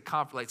 it's the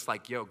conflict. It's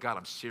like, yo, God,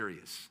 I'm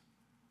serious.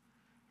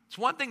 It's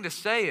one thing to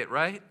say it,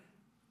 right?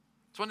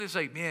 It's one thing to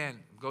say, man,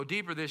 go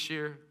deeper this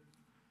year.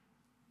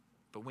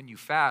 But when you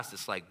fast,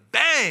 it's like,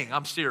 bang,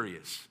 I'm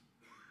serious.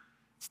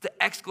 It's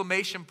the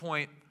exclamation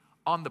point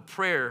on the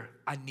prayer,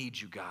 I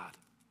need you, God.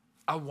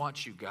 I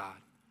want you, God.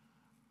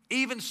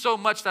 Even so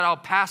much that I'll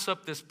pass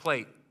up this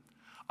plate.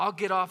 I'll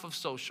get off of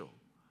social.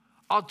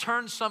 I'll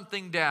turn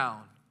something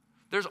down.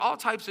 There's all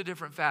types of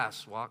different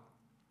fasts, Walk.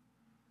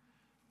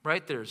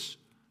 Right? There's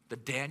the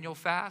Daniel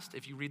fast.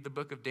 If you read the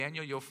book of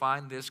Daniel, you'll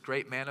find this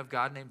great man of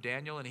God named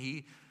Daniel, and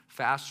he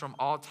fasts from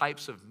all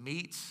types of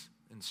meats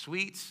and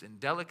sweets and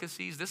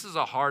delicacies. This is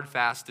a hard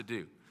fast to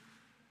do.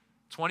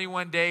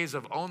 21 days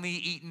of only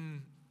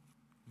eating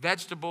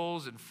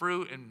vegetables and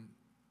fruit, and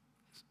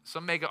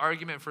some make an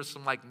argument for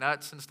some like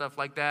nuts and stuff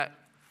like that.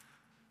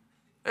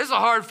 This is a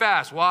hard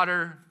fast.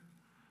 Water.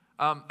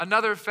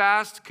 Another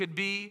fast could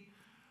be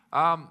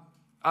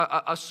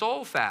a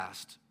soul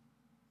fast,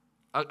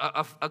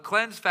 a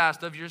cleanse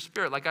fast of your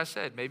spirit. Like I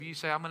said, maybe you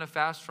say, I'm going to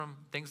fast from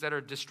things that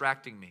are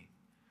distracting me.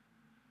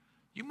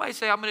 You might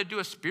say, I'm going to do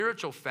a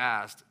spiritual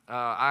fast.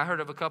 I heard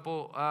of a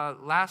couple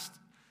last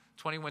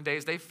 21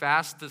 days, they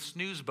fast the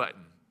snooze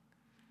button.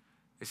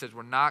 They said,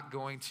 we're not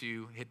going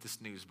to hit the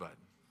snooze button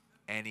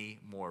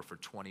anymore for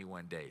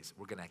 21 days.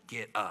 We're going to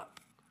get up.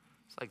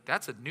 It's like,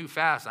 that's a new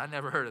fast. I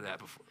never heard of that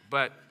before.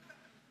 But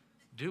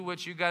do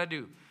what you got to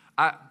do.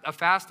 A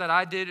fast that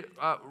I did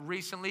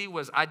recently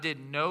was I did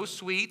no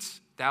sweets.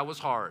 That was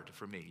hard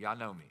for me. Y'all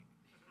know me.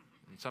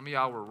 And some of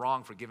y'all were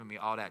wrong for giving me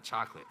all that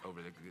chocolate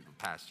over the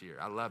past year.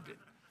 I loved it,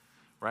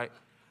 right?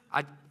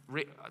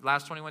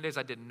 Last 21 days,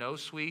 I did no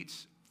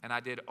sweets, and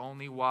I did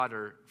only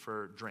water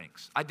for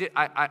drinks.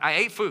 I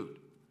ate food,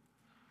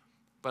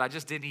 but I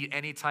just didn't eat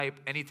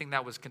anything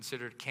that was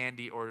considered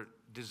candy or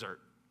dessert.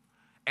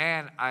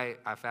 And I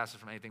fasted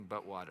from anything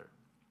but water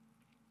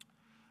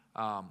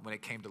when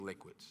it came to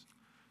liquids.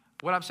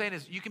 What I'm saying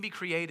is you can be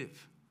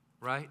creative,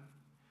 right?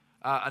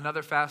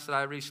 Another fast that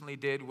I recently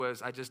did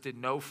was I just did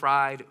no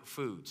fried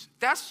foods.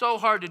 That's so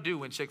hard to do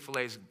when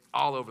Chick-fil-A's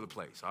all over the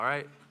place, all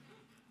right?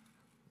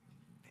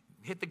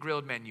 Hit the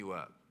grilled menu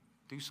up.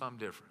 Do something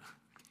different.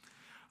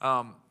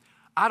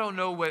 I don't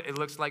know what it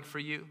looks like for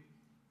you,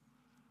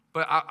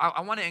 but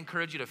I want to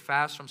encourage you to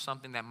fast from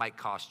something that might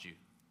cost you,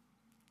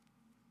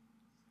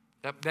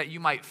 that you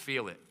might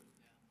feel it.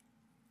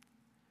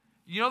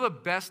 You know the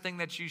best thing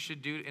that you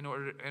should do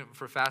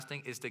for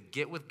fasting is to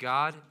get with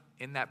God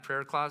in that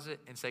prayer closet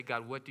and say,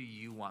 God, what do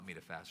you want me to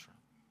fast from?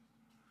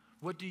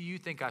 What do you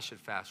think I should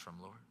fast from,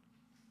 Lord?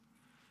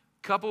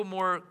 Couple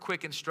more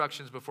quick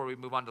instructions before we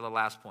move on to the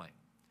last point.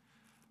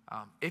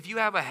 If you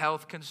have a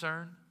health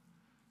concern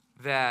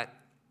that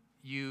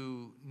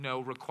you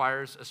know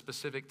requires a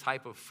specific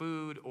type of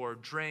food or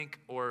drink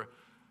or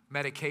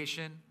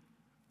medication,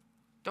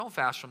 don't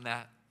fast from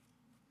that.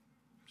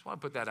 Just want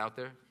to put that out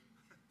there.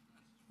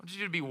 I want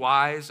you to be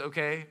wise,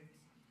 okay?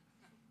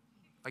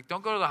 Like,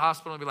 don't go to the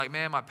hospital and be like,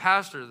 man, my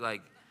pastor,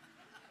 like,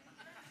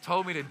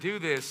 told me to do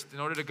this in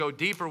order to go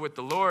deeper with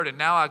the Lord, and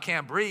now I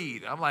can't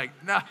breathe. I'm like,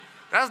 no,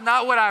 that's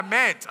not what I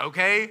meant,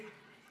 okay?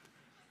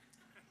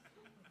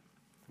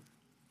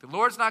 The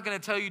Lord's not going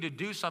to tell you to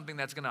do something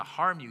that's going to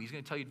harm you. He's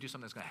going to tell you to do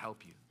something that's going to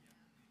help you.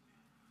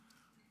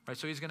 Right?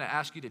 So he's going to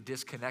ask you to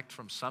disconnect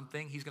from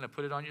something. He's going to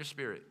put it on your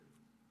spirit,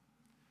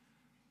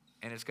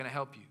 and it's going to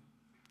help you.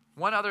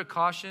 One other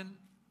caution,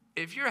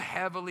 if you're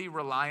heavily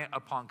reliant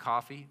upon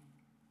coffee,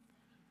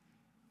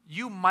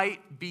 you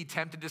might be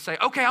tempted to say,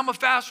 okay, I'm going to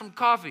fast from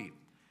coffee.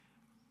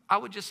 I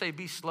would just say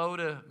be slow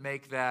to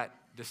make that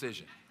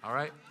decision, all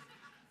right?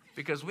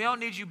 Because we don't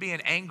need you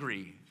being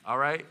angry, all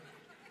right?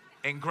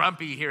 And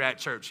grumpy here at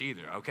church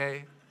either,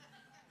 okay?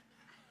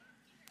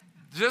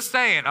 Just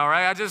saying, all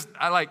right?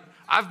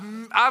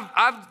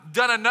 I've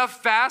done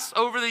enough fasts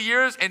over the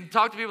years and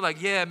talked to people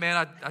like, yeah,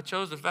 man, I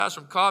chose to fast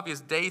from coffee.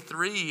 It's day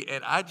 3,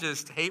 and I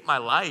just hate my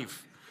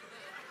life.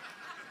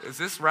 Is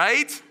this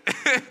right?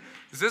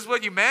 Is this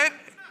what you meant?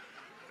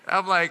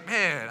 I'm like,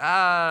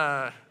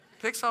 man,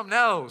 pick something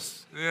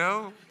else, you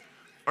know?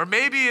 Or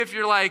maybe if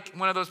you're like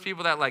one of those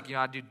people that like, you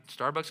know, I do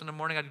Starbucks in the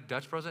morning, I do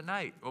Dutch Bros at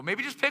night. Well,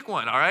 maybe just pick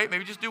one, all right?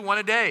 Maybe just do one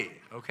a day,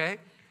 okay?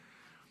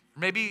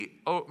 Maybe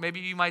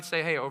you might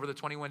say, hey, over the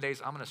 21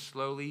 days, I'm going to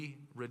slowly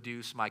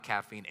reduce my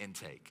caffeine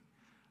intake.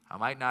 I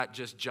might not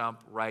just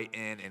jump right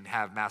in and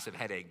have massive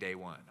headache day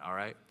 1, all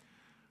right?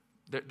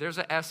 There's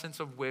an essence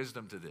of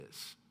wisdom to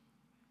this,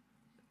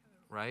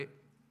 right?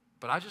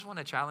 But I just want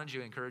to challenge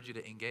you, encourage you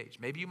to engage.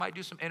 Maybe you might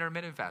do some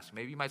intermittent fasting.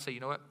 Maybe you might say, you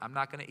know what, I'm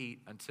not going to eat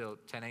until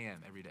 10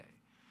 a.m. every day.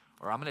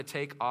 Or I'm going to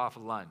take off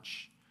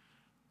lunch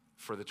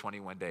for the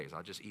 21 days.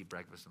 I'll just eat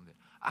breakfast and dinner.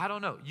 I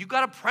don't know. You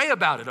got to pray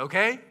about it,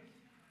 okay?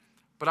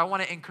 But I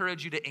want to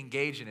encourage you to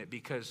engage in it,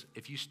 because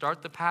if you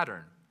start the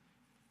pattern,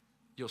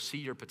 you'll see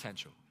your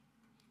potential.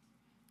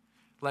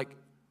 Like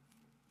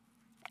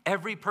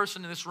every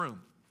person in this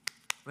room,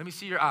 let me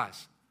see your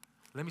eyes.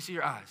 Let me see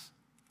your eyes.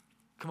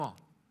 Come on.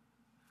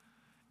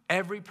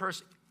 Every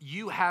person,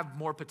 you have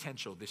more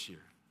potential this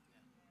year.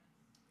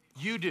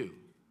 You do.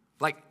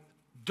 Like,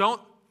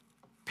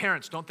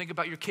 parents, don't think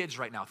about your kids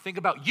right now. Think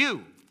about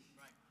you.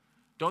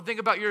 Don't think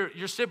about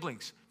your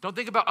siblings. Don't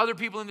think about other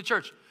people in the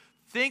church.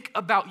 Think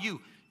about you.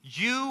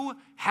 You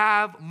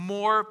have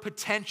more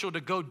potential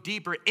to go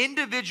deeper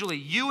individually.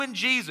 You and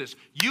Jesus,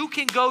 you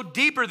can go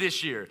deeper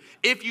this year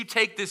if you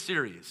take this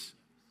serious.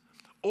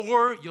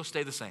 Or you'll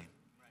stay the same.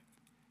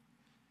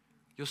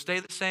 You'll stay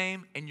the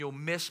same and you'll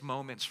miss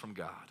moments from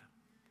God.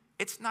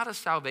 It's not a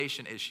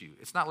salvation issue.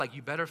 It's not like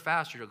you better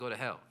fast or you'll go to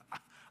hell.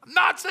 I'm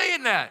not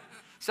saying that.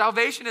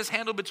 Salvation is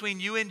handled between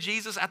you and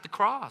Jesus at the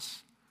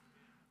cross.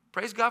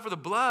 Praise God for the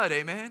blood,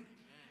 amen?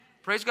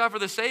 Praise God for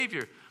the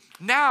Savior.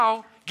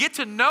 Now, get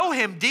to know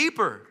him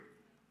deeper.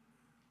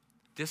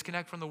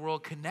 Disconnect from the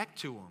world, connect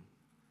to him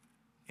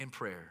in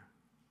prayer.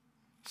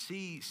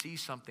 See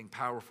something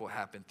powerful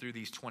happen through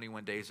these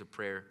 21 days of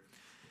prayer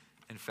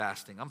and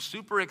fasting. I'm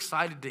super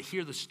excited to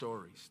hear the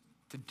stories,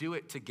 to do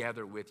it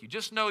together with you.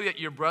 Just know that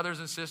your brothers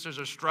and sisters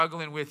are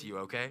struggling with you,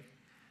 okay?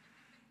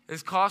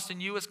 It's costing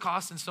you, it's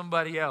costing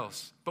somebody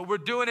else. But we're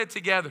doing it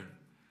together.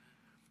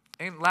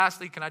 And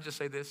lastly, can I just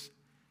say this?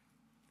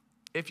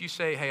 If you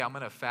say, hey, I'm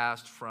going to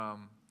fast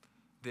from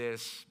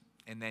this,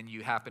 and then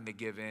you happen to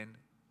give in,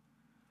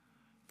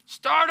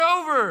 start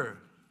over.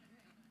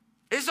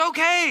 It's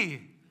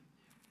okay.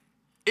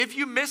 If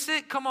you miss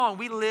it, come on,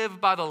 we live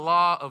by the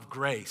law of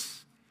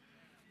grace.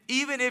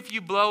 Even if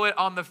you blow it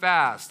on the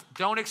fast,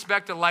 don't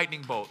expect a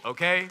lightning bolt,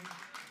 okay?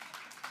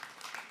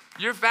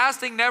 Your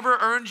fasting never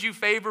earns you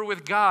favor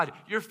with God.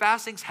 Your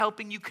fasting's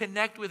helping you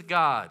connect with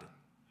God.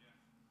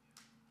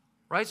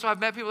 Right? So I've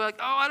met people like,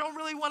 oh, I don't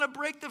really want to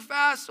break the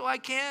fast, so I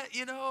can't,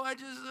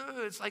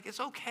 it's like, it's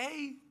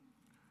okay.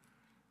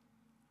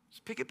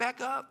 Just pick it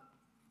back up.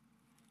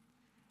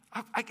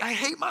 I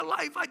hate my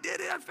life. I did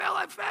it.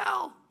 I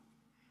fell.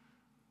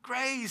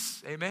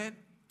 Grace, amen?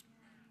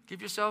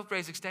 Give yourself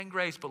grace, extend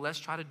grace, but let's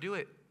try to do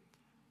it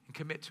and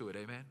commit to it,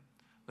 amen?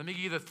 Let me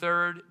give you the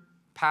third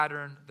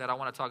pattern that I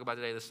want to talk about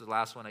today. This is the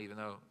last one, even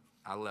though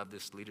I love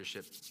this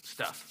leadership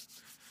stuff.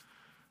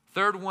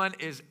 Third one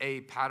is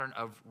a pattern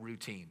of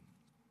routine.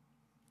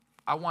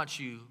 I want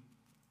you,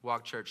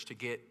 Walk Church, to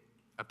get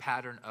a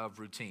pattern of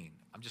routine.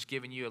 I'm just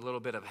giving you a little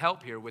bit of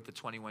help here with the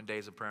 21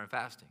 days of prayer and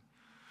fasting.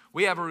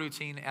 We have a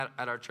routine at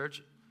our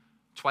church.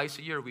 Twice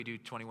a year we do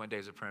 21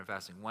 days of prayer and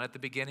fasting. One at the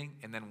beginning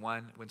and then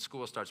one when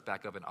school starts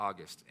back up in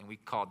August. And we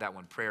called that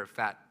one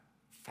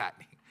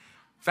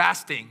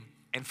fasting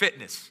and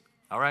fitness.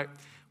 All right?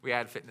 We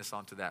add fitness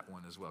onto that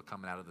one as well,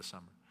 coming out of the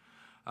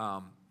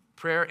summer.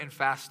 Prayer and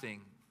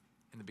fasting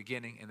in the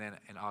beginning and then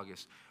in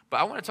August. But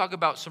I want to talk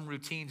about some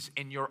routines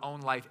in your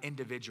own life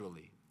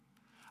individually.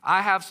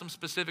 I have some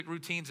specific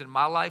routines in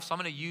my life, so I'm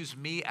going to use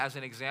me as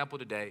an example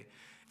today.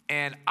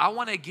 And I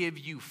want to give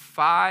you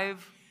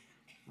 5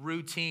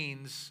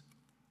 routines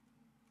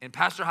in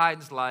Pastor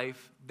Hayden's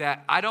life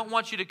that I don't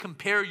want you to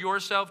compare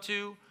yourself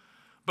to,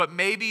 but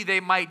maybe they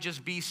might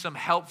just be some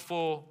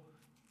helpful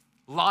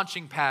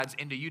launching pads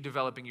into you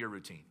developing your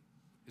routine.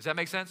 Does that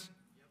make sense?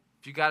 Yep.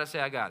 If you got it, say,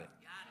 I got it.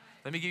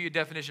 Let me give you a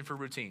definition for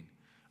routine.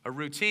 A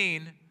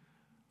routine,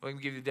 let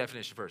me give you the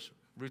definition first.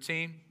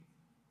 Routine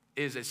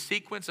is a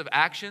sequence of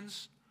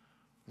actions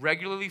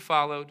regularly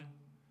followed,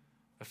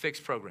 a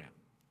fixed program.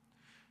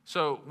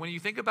 So when you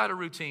think about a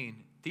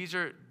routine, these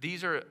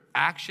are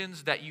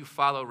actions that you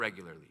follow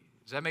regularly.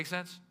 Does that make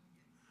sense?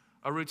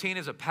 A routine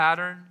is a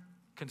pattern,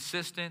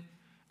 consistent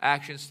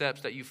action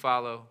steps that you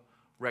follow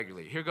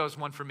regularly. Here goes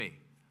one for me.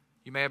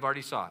 You may have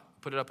already saw it.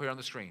 Put it up here on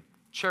the screen.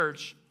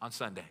 Church on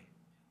Sunday.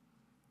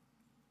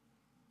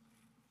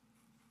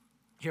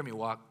 Hear me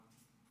walk.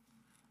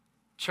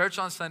 Church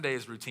on Sunday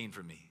is routine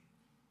for me.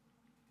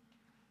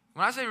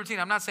 When I say routine,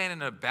 I'm not saying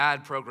in a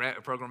bad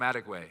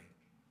programmatic way.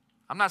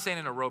 I'm not saying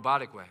in a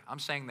robotic way. I'm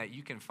saying that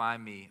you can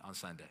find me on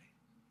Sunday.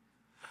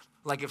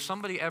 Like if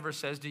somebody ever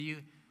says to you,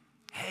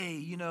 hey,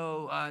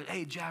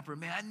 hey, Japper,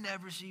 man, I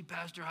never see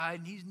Pastor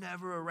Hayden. He's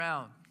never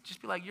around.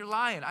 Just be like, you're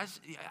lying.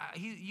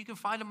 You can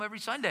find him every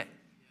Sunday.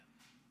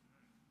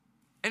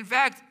 In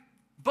fact,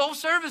 both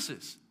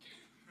services.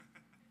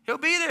 He'll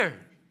be there.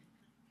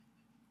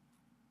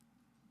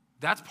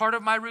 That's part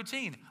of my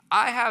routine.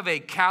 I have a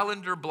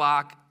calendar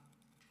block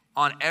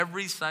on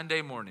every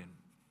Sunday morning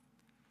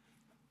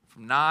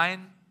from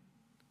 9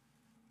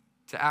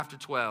 to after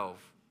 12,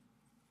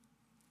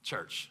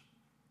 church.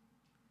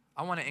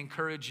 I want to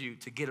encourage you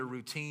to get a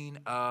routine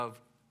of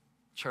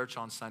church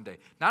on Sunday.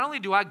 Not only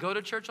do I go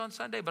to church on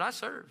Sunday, but I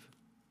serve.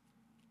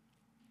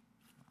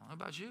 How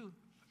about you?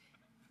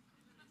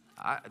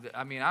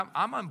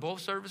 I'm on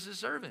both services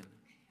serving.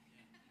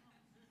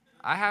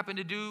 I happen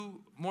to do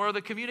more of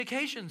the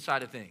communication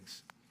side of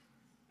things.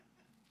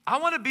 I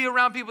want to be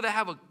around people that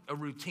have a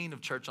routine of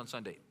church on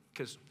Sunday.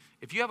 Because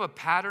if you have a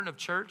pattern of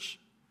church,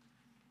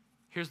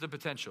 here's the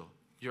potential.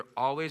 You're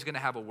always going to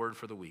have a word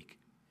for the week.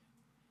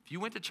 If you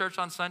went to church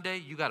on Sunday,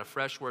 you got a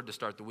fresh word to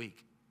start the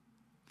week.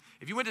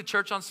 If you went to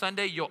church on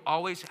Sunday, you'll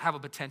always have a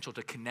potential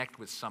to connect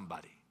with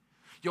somebody.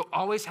 You'll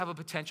always have a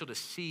potential to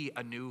see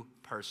a new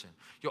person.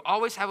 You'll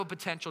always have a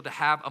potential to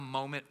have a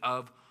moment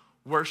of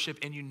worship,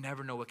 and you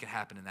never know what can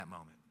happen in that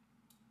moment.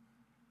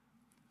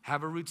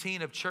 Have a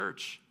routine of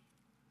church,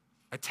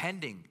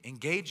 attending,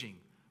 engaging,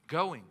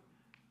 going.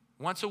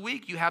 Once a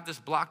week, you have this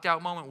blocked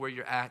out moment where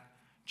you're at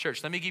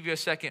church. Let me give you a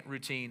second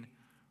routine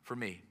for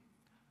me.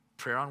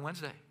 Prayer on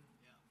Wednesday.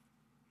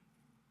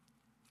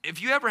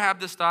 If you ever have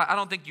this thought, I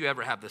don't think you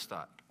ever have this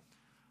thought,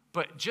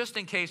 but just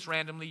in case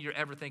randomly you're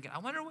ever thinking, I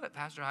wonder what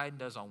Pastor Hayden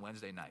does on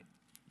Wednesday night.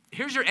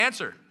 Here's your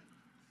answer.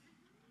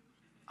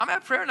 I'm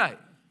at prayer night.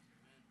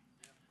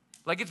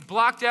 Like it's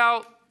blocked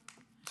out.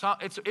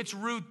 It's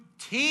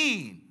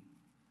routine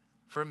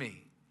for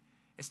me.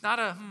 It's not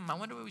I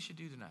wonder what we should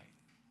do tonight.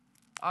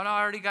 Oh no,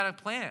 I already got a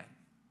plan.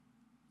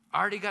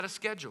 I already got a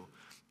schedule.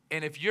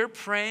 And if you're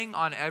praying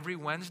on every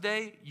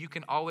Wednesday, you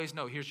can always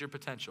know, here's your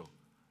potential.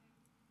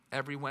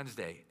 Every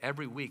Wednesday,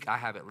 every week, I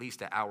have at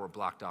least an hour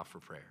blocked off for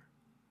prayer.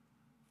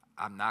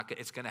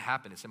 It's going to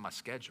happen. It's in my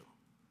schedule.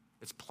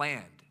 It's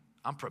planned.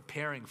 I'm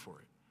preparing for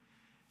it.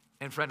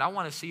 And friend, I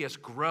want to see us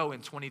grow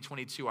in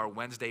 2022, our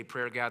Wednesday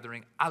prayer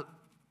gathering.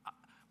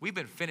 We've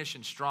been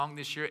finishing strong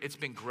this year. It's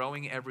been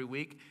growing every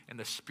week, and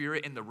the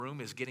spirit in the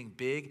room is getting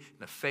big, and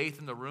the faith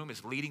in the room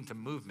is leading to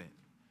movement.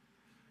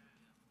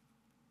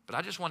 But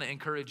I just want to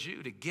encourage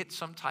you to get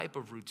some type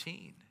of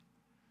routine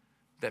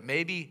that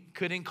maybe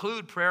could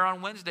include prayer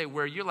on Wednesday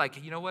where you're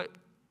like, you know what?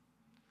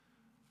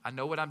 I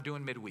know what I'm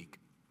doing midweek.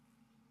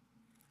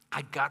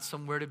 I got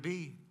somewhere to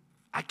be.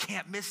 I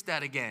can't miss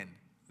that again.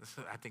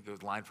 I think it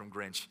was a line from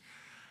Grinch,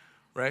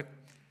 right?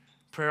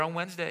 Prayer on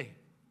Wednesday.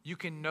 You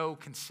can know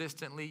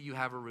consistently you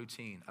have a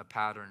routine, a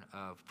pattern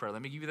of prayer.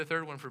 Let me give you the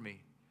third one for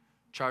me.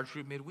 Charge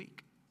group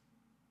midweek.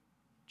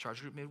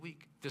 Charge group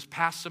midweek. This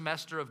past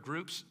semester of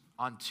groups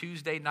on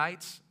Tuesday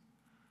nights,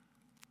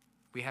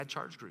 we had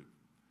charge group.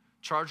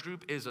 Charge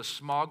group is a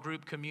small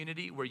group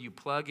community where you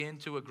plug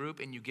into a group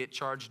and you get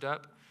charged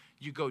up.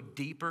 You go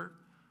deeper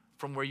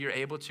from where you're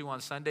able to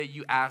on Sunday.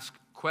 You ask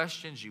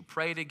questions, you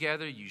pray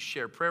together, you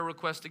share prayer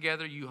requests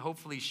together, you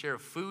hopefully share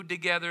food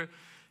together.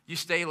 You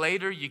stay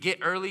later, you get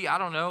early, I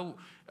don't know.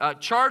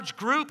 Charge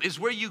group is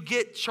where you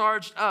get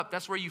charged up.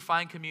 That's where you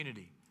find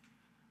community.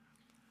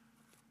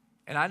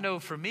 And I know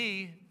for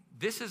me,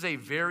 this is a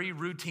very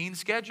routine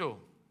schedule.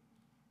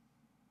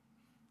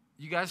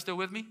 You guys still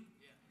with me?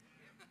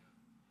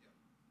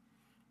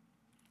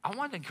 I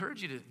want to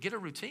encourage you to get a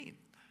routine.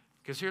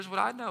 Because here's what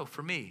I know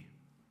for me.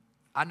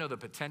 I know the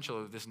potential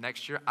of this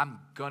next year. I'm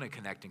going to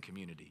connect in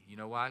community. You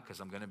know why? Because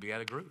I'm going to be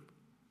at a group.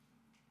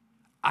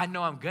 I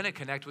know I'm going to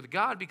connect with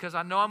God because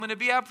I know I'm going to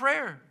be at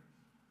prayer.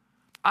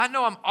 I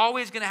know I'm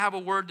always going to have a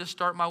word to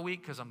start my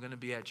week because I'm going to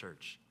be at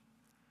church.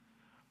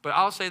 But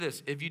I'll say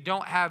this, if you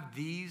don't have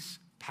these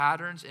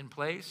patterns in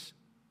place,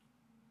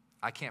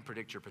 I can't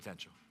predict your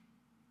potential.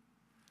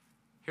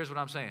 Here's what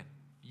I'm saying.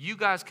 You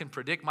guys can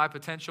predict my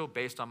potential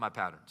based on my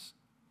patterns.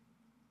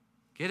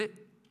 Get it?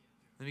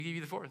 Let me give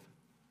you the fourth.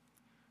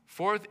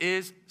 Fourth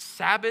is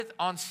Sabbath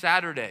on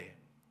Saturday,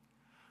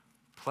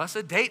 plus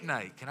a date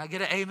night. Can I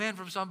get an amen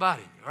from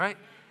somebody? All right?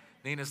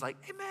 Nina's like,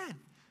 amen.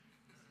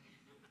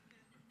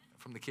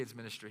 From the kids'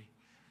 ministry.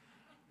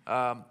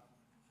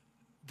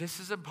 This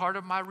is a part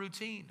of my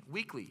routine,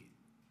 weekly.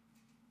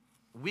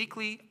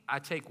 Weekly, I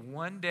take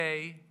one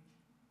day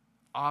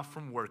off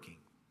from working.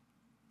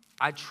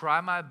 I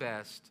try my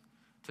best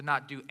to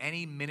not do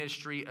any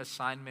ministry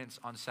assignments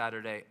on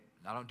Saturday.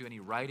 I don't do any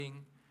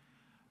writing.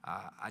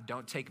 I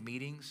don't take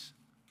meetings.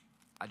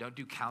 I don't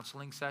do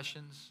counseling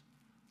sessions.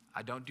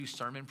 I don't do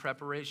sermon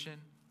preparation.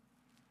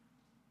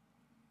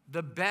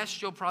 The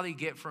best you'll probably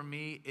get from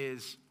me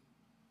is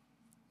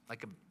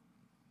like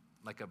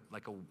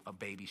a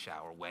baby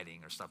shower,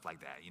 wedding, or stuff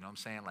like that. You know what I'm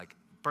saying? Like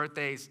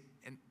birthdays,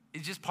 and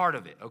it's just part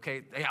of it,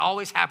 okay? They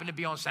always happen to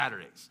be on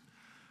Saturdays.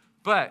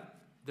 But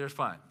they're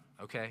fun,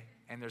 okay?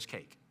 And there's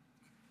cake.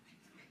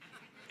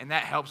 And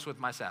that helps with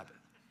my Sabbath.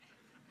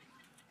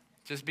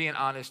 Just being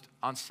honest,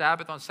 on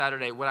Sabbath, on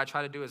Saturday, what I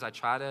try to do is I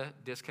try to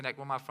disconnect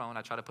with my phone.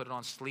 I try to put it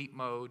on sleep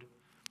mode.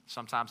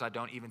 Sometimes I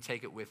don't even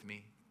take it with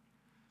me.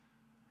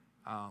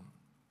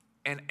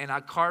 And I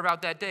carve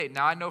out that day.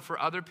 Now, I know for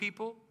other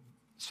people,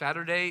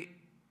 Saturday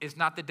is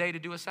not the day to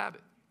do a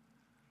Sabbath.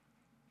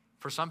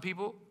 For some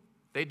people,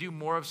 they do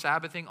more of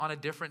Sabbathing on a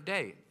different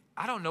day.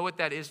 I don't know what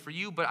that is for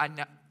you, but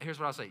here's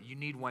what I'll say. You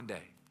need one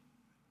day.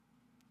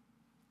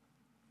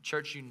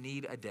 Church, you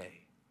need a day.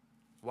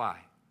 Why?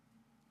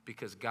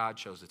 Because God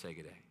chose to take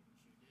a day.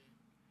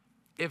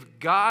 If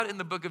God in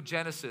the book of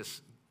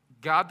Genesis,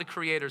 God the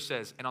Creator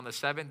says, and on the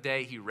seventh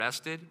day he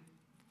rested,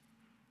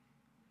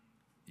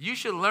 you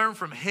should learn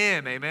from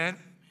him, amen?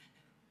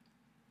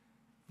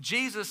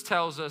 Jesus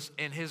tells us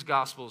in his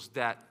Gospels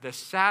that the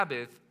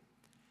Sabbath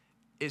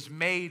is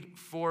made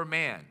for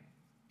man,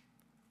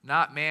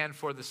 not man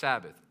for the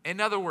Sabbath. In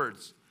other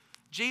words,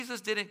 Jesus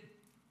didn't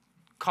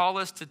call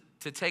us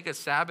to take a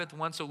Sabbath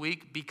once a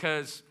week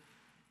because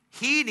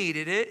he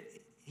needed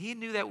it. He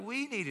knew that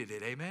we needed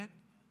it, amen?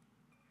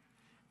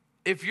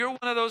 If you're one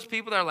of those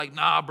people that are like,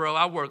 nah, bro,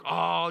 I work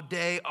all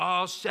day,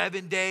 all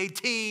 7-day,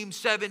 team,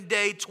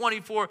 7-day,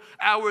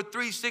 24-hour,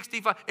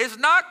 365. It's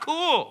not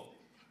cool.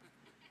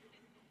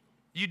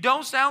 You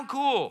don't sound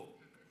cool.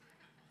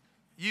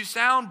 You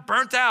sound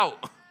burnt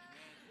out.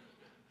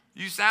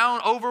 You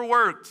sound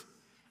overworked.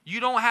 You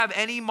don't have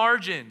any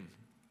margin.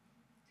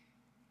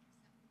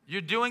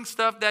 You're doing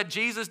stuff that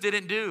Jesus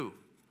didn't do.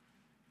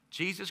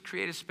 Jesus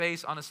created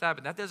space on the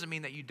Sabbath. That doesn't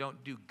mean that you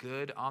don't do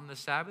good on the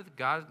Sabbath.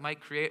 God might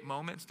create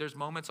moments. There's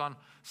moments on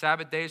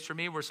Sabbath days for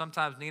me where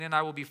sometimes Nina and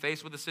I will be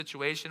faced with a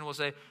situation. We'll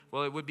say,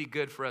 well, it would be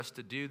good for us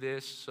to do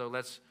this, so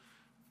let's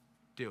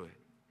do it.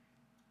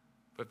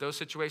 But if those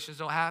situations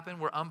don't happen,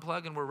 we're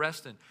unplugged and we're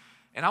resting.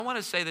 And I want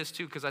to say this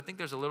too, because I think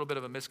there's a little bit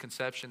of a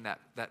misconception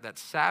that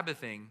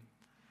Sabbathing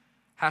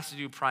has to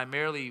do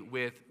primarily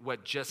with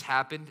what just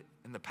happened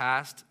in the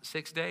past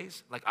 6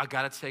 days. Like, I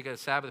got to take a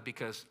Sabbath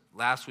because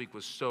last week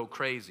was so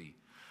crazy.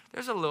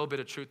 There's a little bit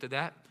of truth to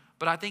that.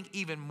 But I think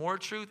even more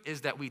truth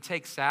is that we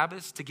take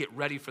Sabbaths to get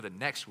ready for the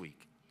next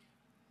week.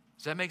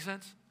 Does that make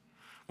sense?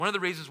 One of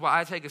the reasons why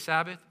I take a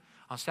Sabbath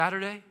on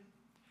Saturday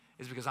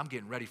is because I'm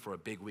getting ready for a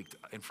big week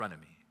in front of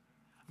me.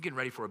 I'm getting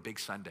ready for a big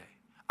Sunday.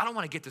 I don't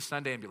want to get to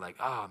Sunday and be like,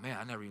 oh man,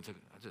 I never even took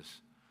it.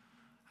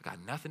 I got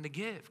nothing to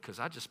give because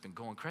I've just been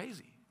going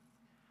crazy.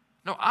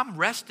 No, I'm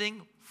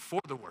resting for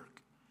the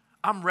work.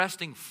 I'm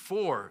resting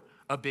for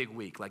a big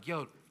week. Like,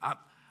 yo,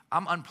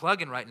 I'm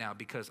unplugging right now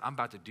because I'm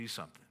about to do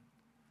something.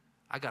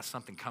 I got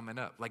something coming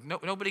up. Like,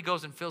 nobody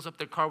goes and fills up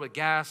their car with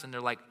gas and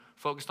they're like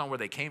focused on where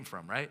they came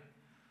from, right?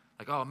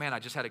 Like, oh man, I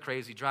just had a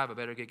crazy drive. I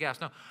better get gas.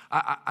 No,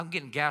 I'm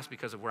getting gas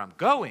because of where I'm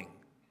going.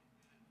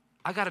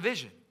 I got a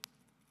vision.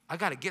 I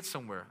got to get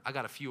somewhere. I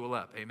got to fuel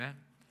up. Amen.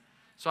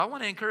 So I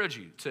want to encourage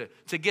you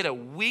to get a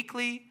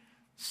weekly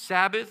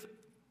Sabbath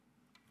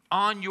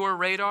on your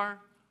radar,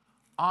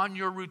 on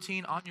your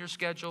routine, on your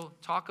schedule.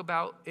 Talk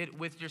about it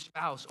with your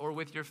spouse or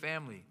with your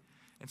family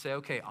and say,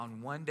 okay,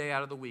 on one day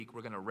out of the week,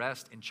 we're going to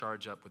rest and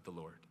charge up with the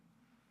Lord.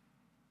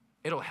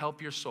 It'll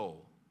help your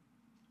soul.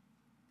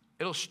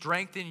 It'll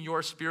strengthen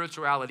your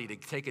spirituality to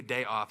take a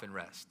day off and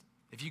rest.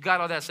 If you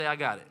got all that, say, I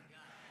got it.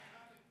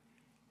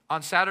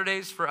 On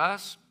Saturdays for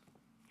us,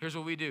 here's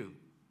what we do.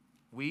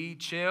 We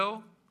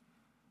chill.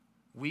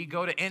 We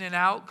go to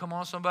In-N-Out. Come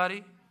on,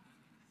 somebody.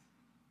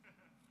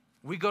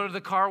 We go to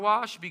the car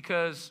wash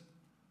because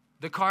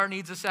the car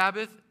needs a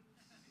Sabbath.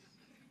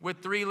 With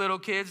 3 little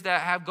kids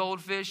that have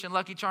goldfish and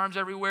Lucky Charms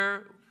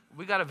everywhere,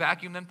 we got to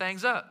vacuum them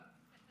things up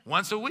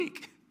once a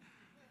week.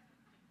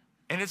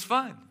 And it's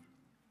fun.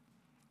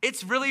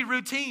 It's really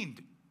routine.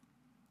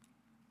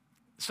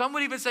 Some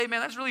would even say, man,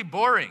 that's really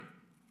boring.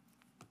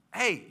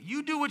 Hey,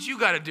 you do what you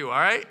got to do, all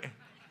right?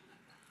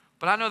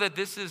 But I know that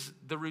this is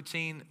the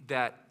routine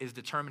that is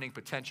determining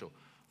potential.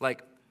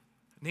 Like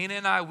Nina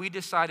and I, we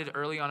decided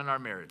early on in our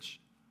marriage,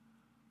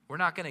 we're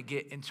not going to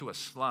get into a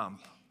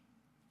slump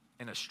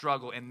and a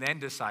struggle and then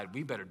decide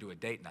we better do a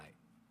date night.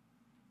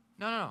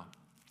 No.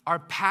 Our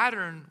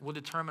pattern will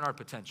determine our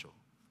potential.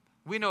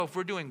 We know if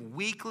we're doing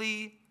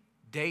weekly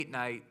date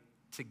night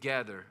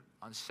together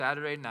on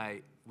Saturday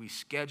night, we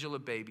schedule a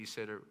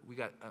babysitter. We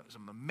got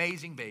some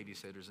amazing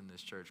babysitters in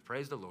this church.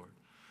 Praise the Lord.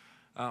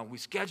 We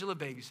schedule a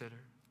babysitter.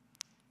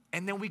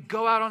 And then we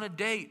go out on a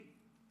date.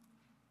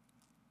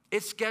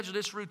 It's scheduled,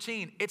 it's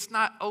routine. It's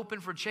not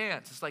open for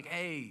chance. It's like,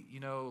 hey, you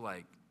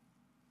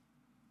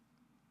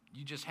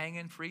just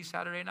hanging free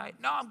Saturday night?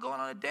 No, I'm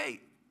going on a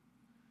date.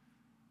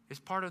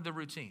 It's part of the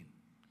routine.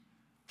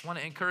 I want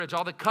to encourage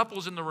all the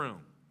couples in the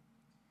room.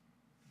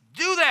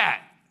 Do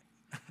that.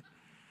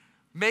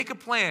 Make a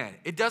plan.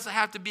 It doesn't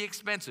have to be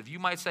expensive. You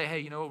might say, hey,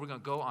 you know what? We're going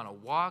to go on a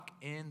walk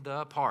in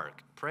the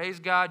park. Praise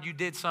God, you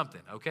did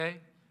something, okay?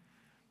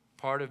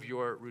 Part of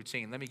your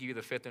routine. Let me give you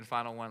the fifth and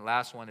final one.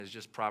 Last one is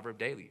just proverb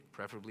daily,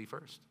 preferably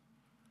first.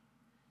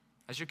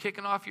 As you're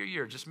kicking off your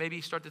year, just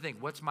maybe start to think,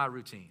 what's my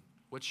routine?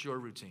 What's your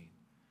routine?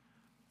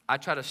 I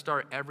try to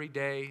start every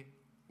day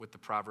with the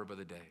proverb of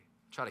the day.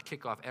 Try to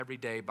kick off every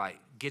day by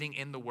getting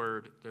in the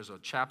Word. There's a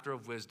chapter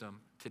of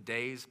wisdom.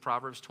 Today's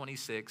Proverbs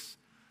 26,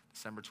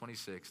 December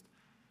 26th.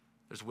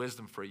 There's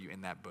wisdom for you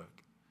in that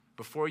book.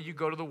 Before you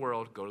go to the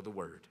world, go to the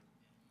Word.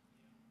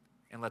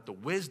 And let the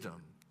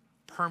wisdom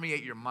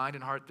permeate your mind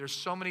and heart. There's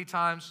so many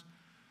times,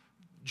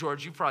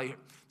 George,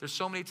 there's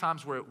so many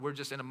times where we're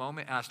just in a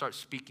moment and I start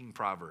speaking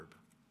proverb.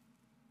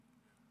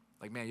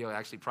 Like, man,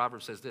 actually,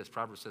 Proverbs says this,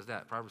 Proverbs says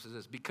that, Proverbs says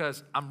this.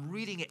 Because I'm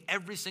reading it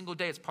every single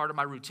day. It's part of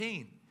my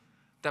routine.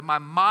 That my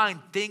mind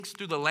thinks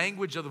through the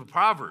language of the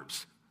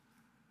Proverbs.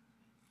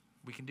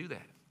 We can do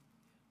that.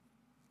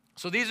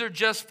 So these are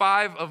just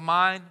 5 of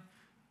mine.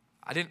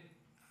 I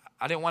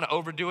didn't want to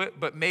overdo it,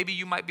 but maybe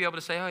you might be able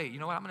to say, hey, you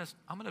know what?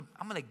 I'm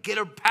gonna get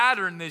a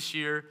pattern this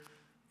year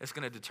that's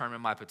gonna determine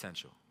my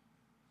potential.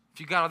 If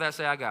you got all that,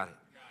 say I got it.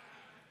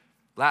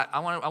 I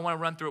want to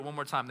run through it one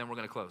more time, then we're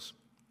gonna close.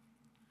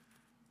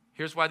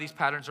 Here's why these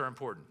patterns are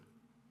important.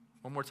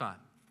 One more time.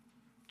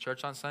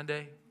 Church on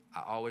Sunday,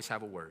 I always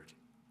have a word.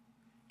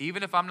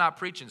 Even if I'm not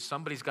preaching,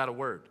 somebody's got a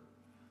word.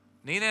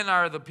 Nina and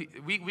I are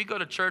we go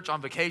to church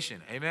on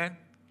vacation, amen?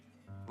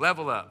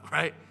 Level up,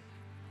 right?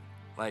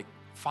 Like,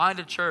 find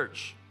a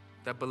church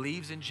that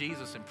believes in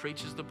Jesus and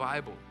preaches the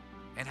Bible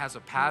and has a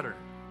pattern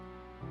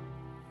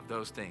of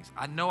those things.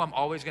 I know I'm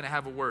always going to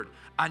have a word.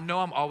 I know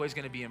I'm always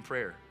going to be in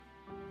prayer.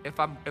 If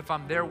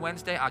I'm there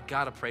Wednesday, I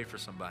got to pray for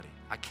somebody.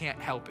 I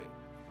can't help it.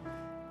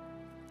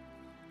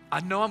 I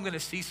know I'm going to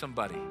see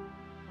somebody.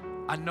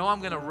 I know I'm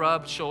going to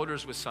rub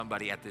shoulders with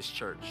somebody at this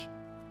church.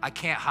 I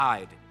can't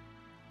hide.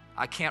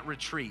 I can't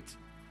retreat.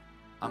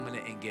 I'm going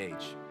to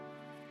engage.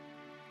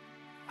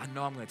 I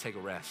know I'm going to take a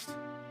rest.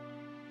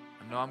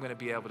 I know I'm going to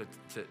be able to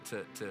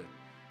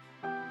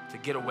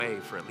get away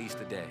for at least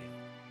a day.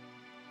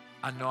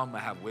 I know I'm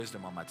going to have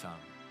wisdom on my tongue,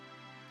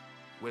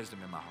 wisdom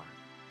in my heart.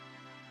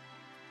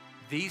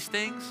 These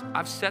things,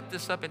 I've set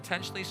this up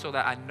intentionally so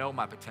that I know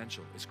my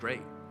potential. It's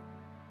great.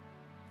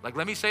 Like,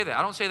 let me say that.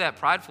 I don't say that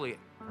pridefully.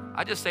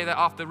 I just say that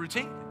off the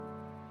routine.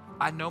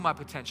 I know my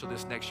potential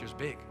this next year's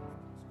big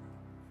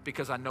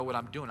because I know what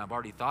I'm doing. I've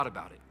already thought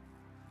about it.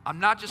 I'm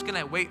not just going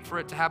to wait for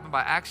it to happen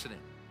by accident.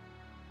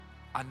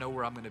 I know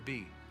where I'm going to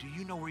be. Do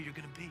you know where you're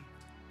going to be?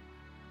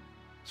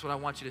 That's what I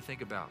want you to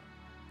think about.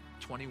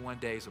 21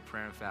 days of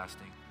prayer and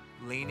fasting,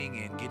 leaning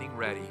in, getting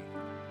ready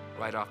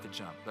right off the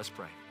jump. Let's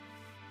pray.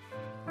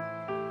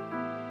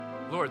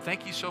 Lord,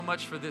 thank you so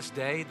much for this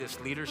day, this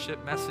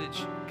leadership message.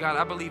 God,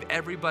 I believe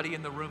everybody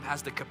in the room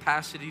has the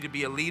capacity to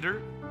be a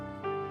leader,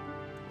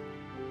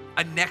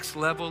 a next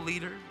level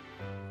leader,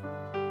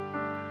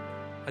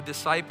 a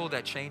disciple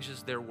that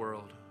changes their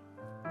world.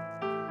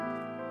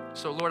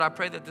 So Lord, I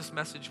pray that this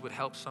message would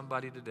help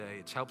somebody today.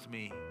 It's helped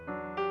me.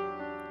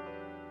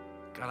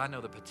 God, I know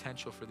the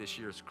potential for this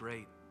year is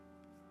great.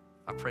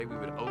 I pray we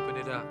would open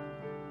it up.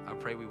 I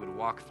pray we would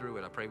walk through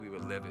it. I pray we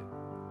would live it.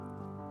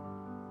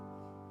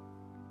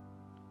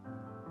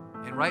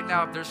 And right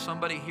now, if there's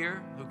somebody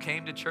here who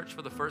came to church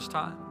for the first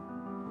time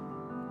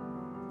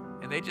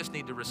and they just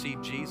need to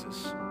receive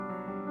Jesus,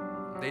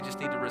 they just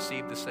need to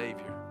receive the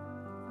Savior.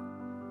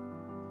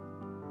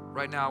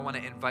 Right now, I want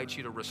to invite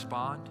you to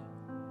respond.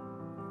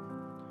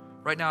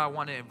 Right now, I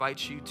want to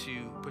invite you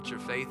to put your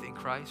faith in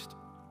Christ.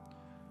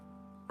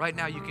 Right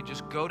now, you can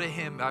just go to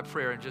Him by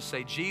prayer and just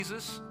say,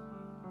 Jesus,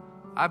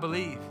 I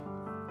believe.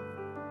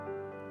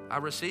 I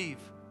receive.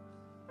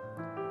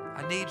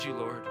 I need you,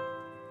 Lord.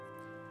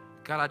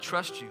 God, I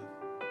trust you.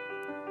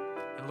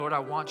 And Lord, I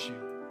want you.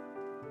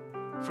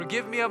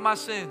 Forgive me of my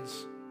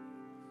sins.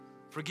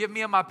 Forgive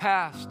me of my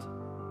past.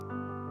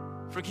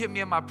 Forgive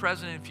me of my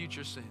present and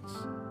future sins.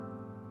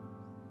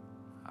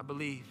 I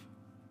believe.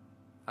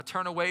 I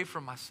turn away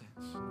from my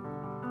sins.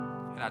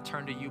 And I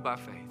turn to you by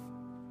faith.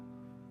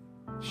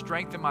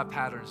 Strengthen my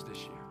patterns this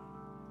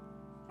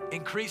year.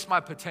 Increase my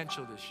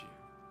potential this year.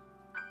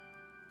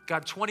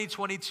 God,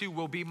 2022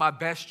 will be my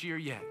best year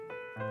yet.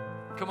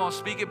 Come on,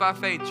 speak it by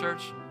faith,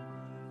 church.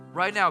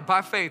 Right now,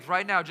 by faith,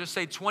 right now, just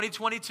say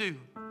 2022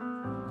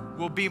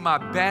 will be my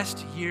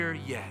best year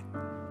yet.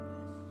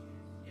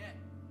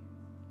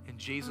 In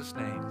Jesus'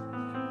 name,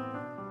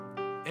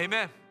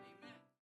 amen.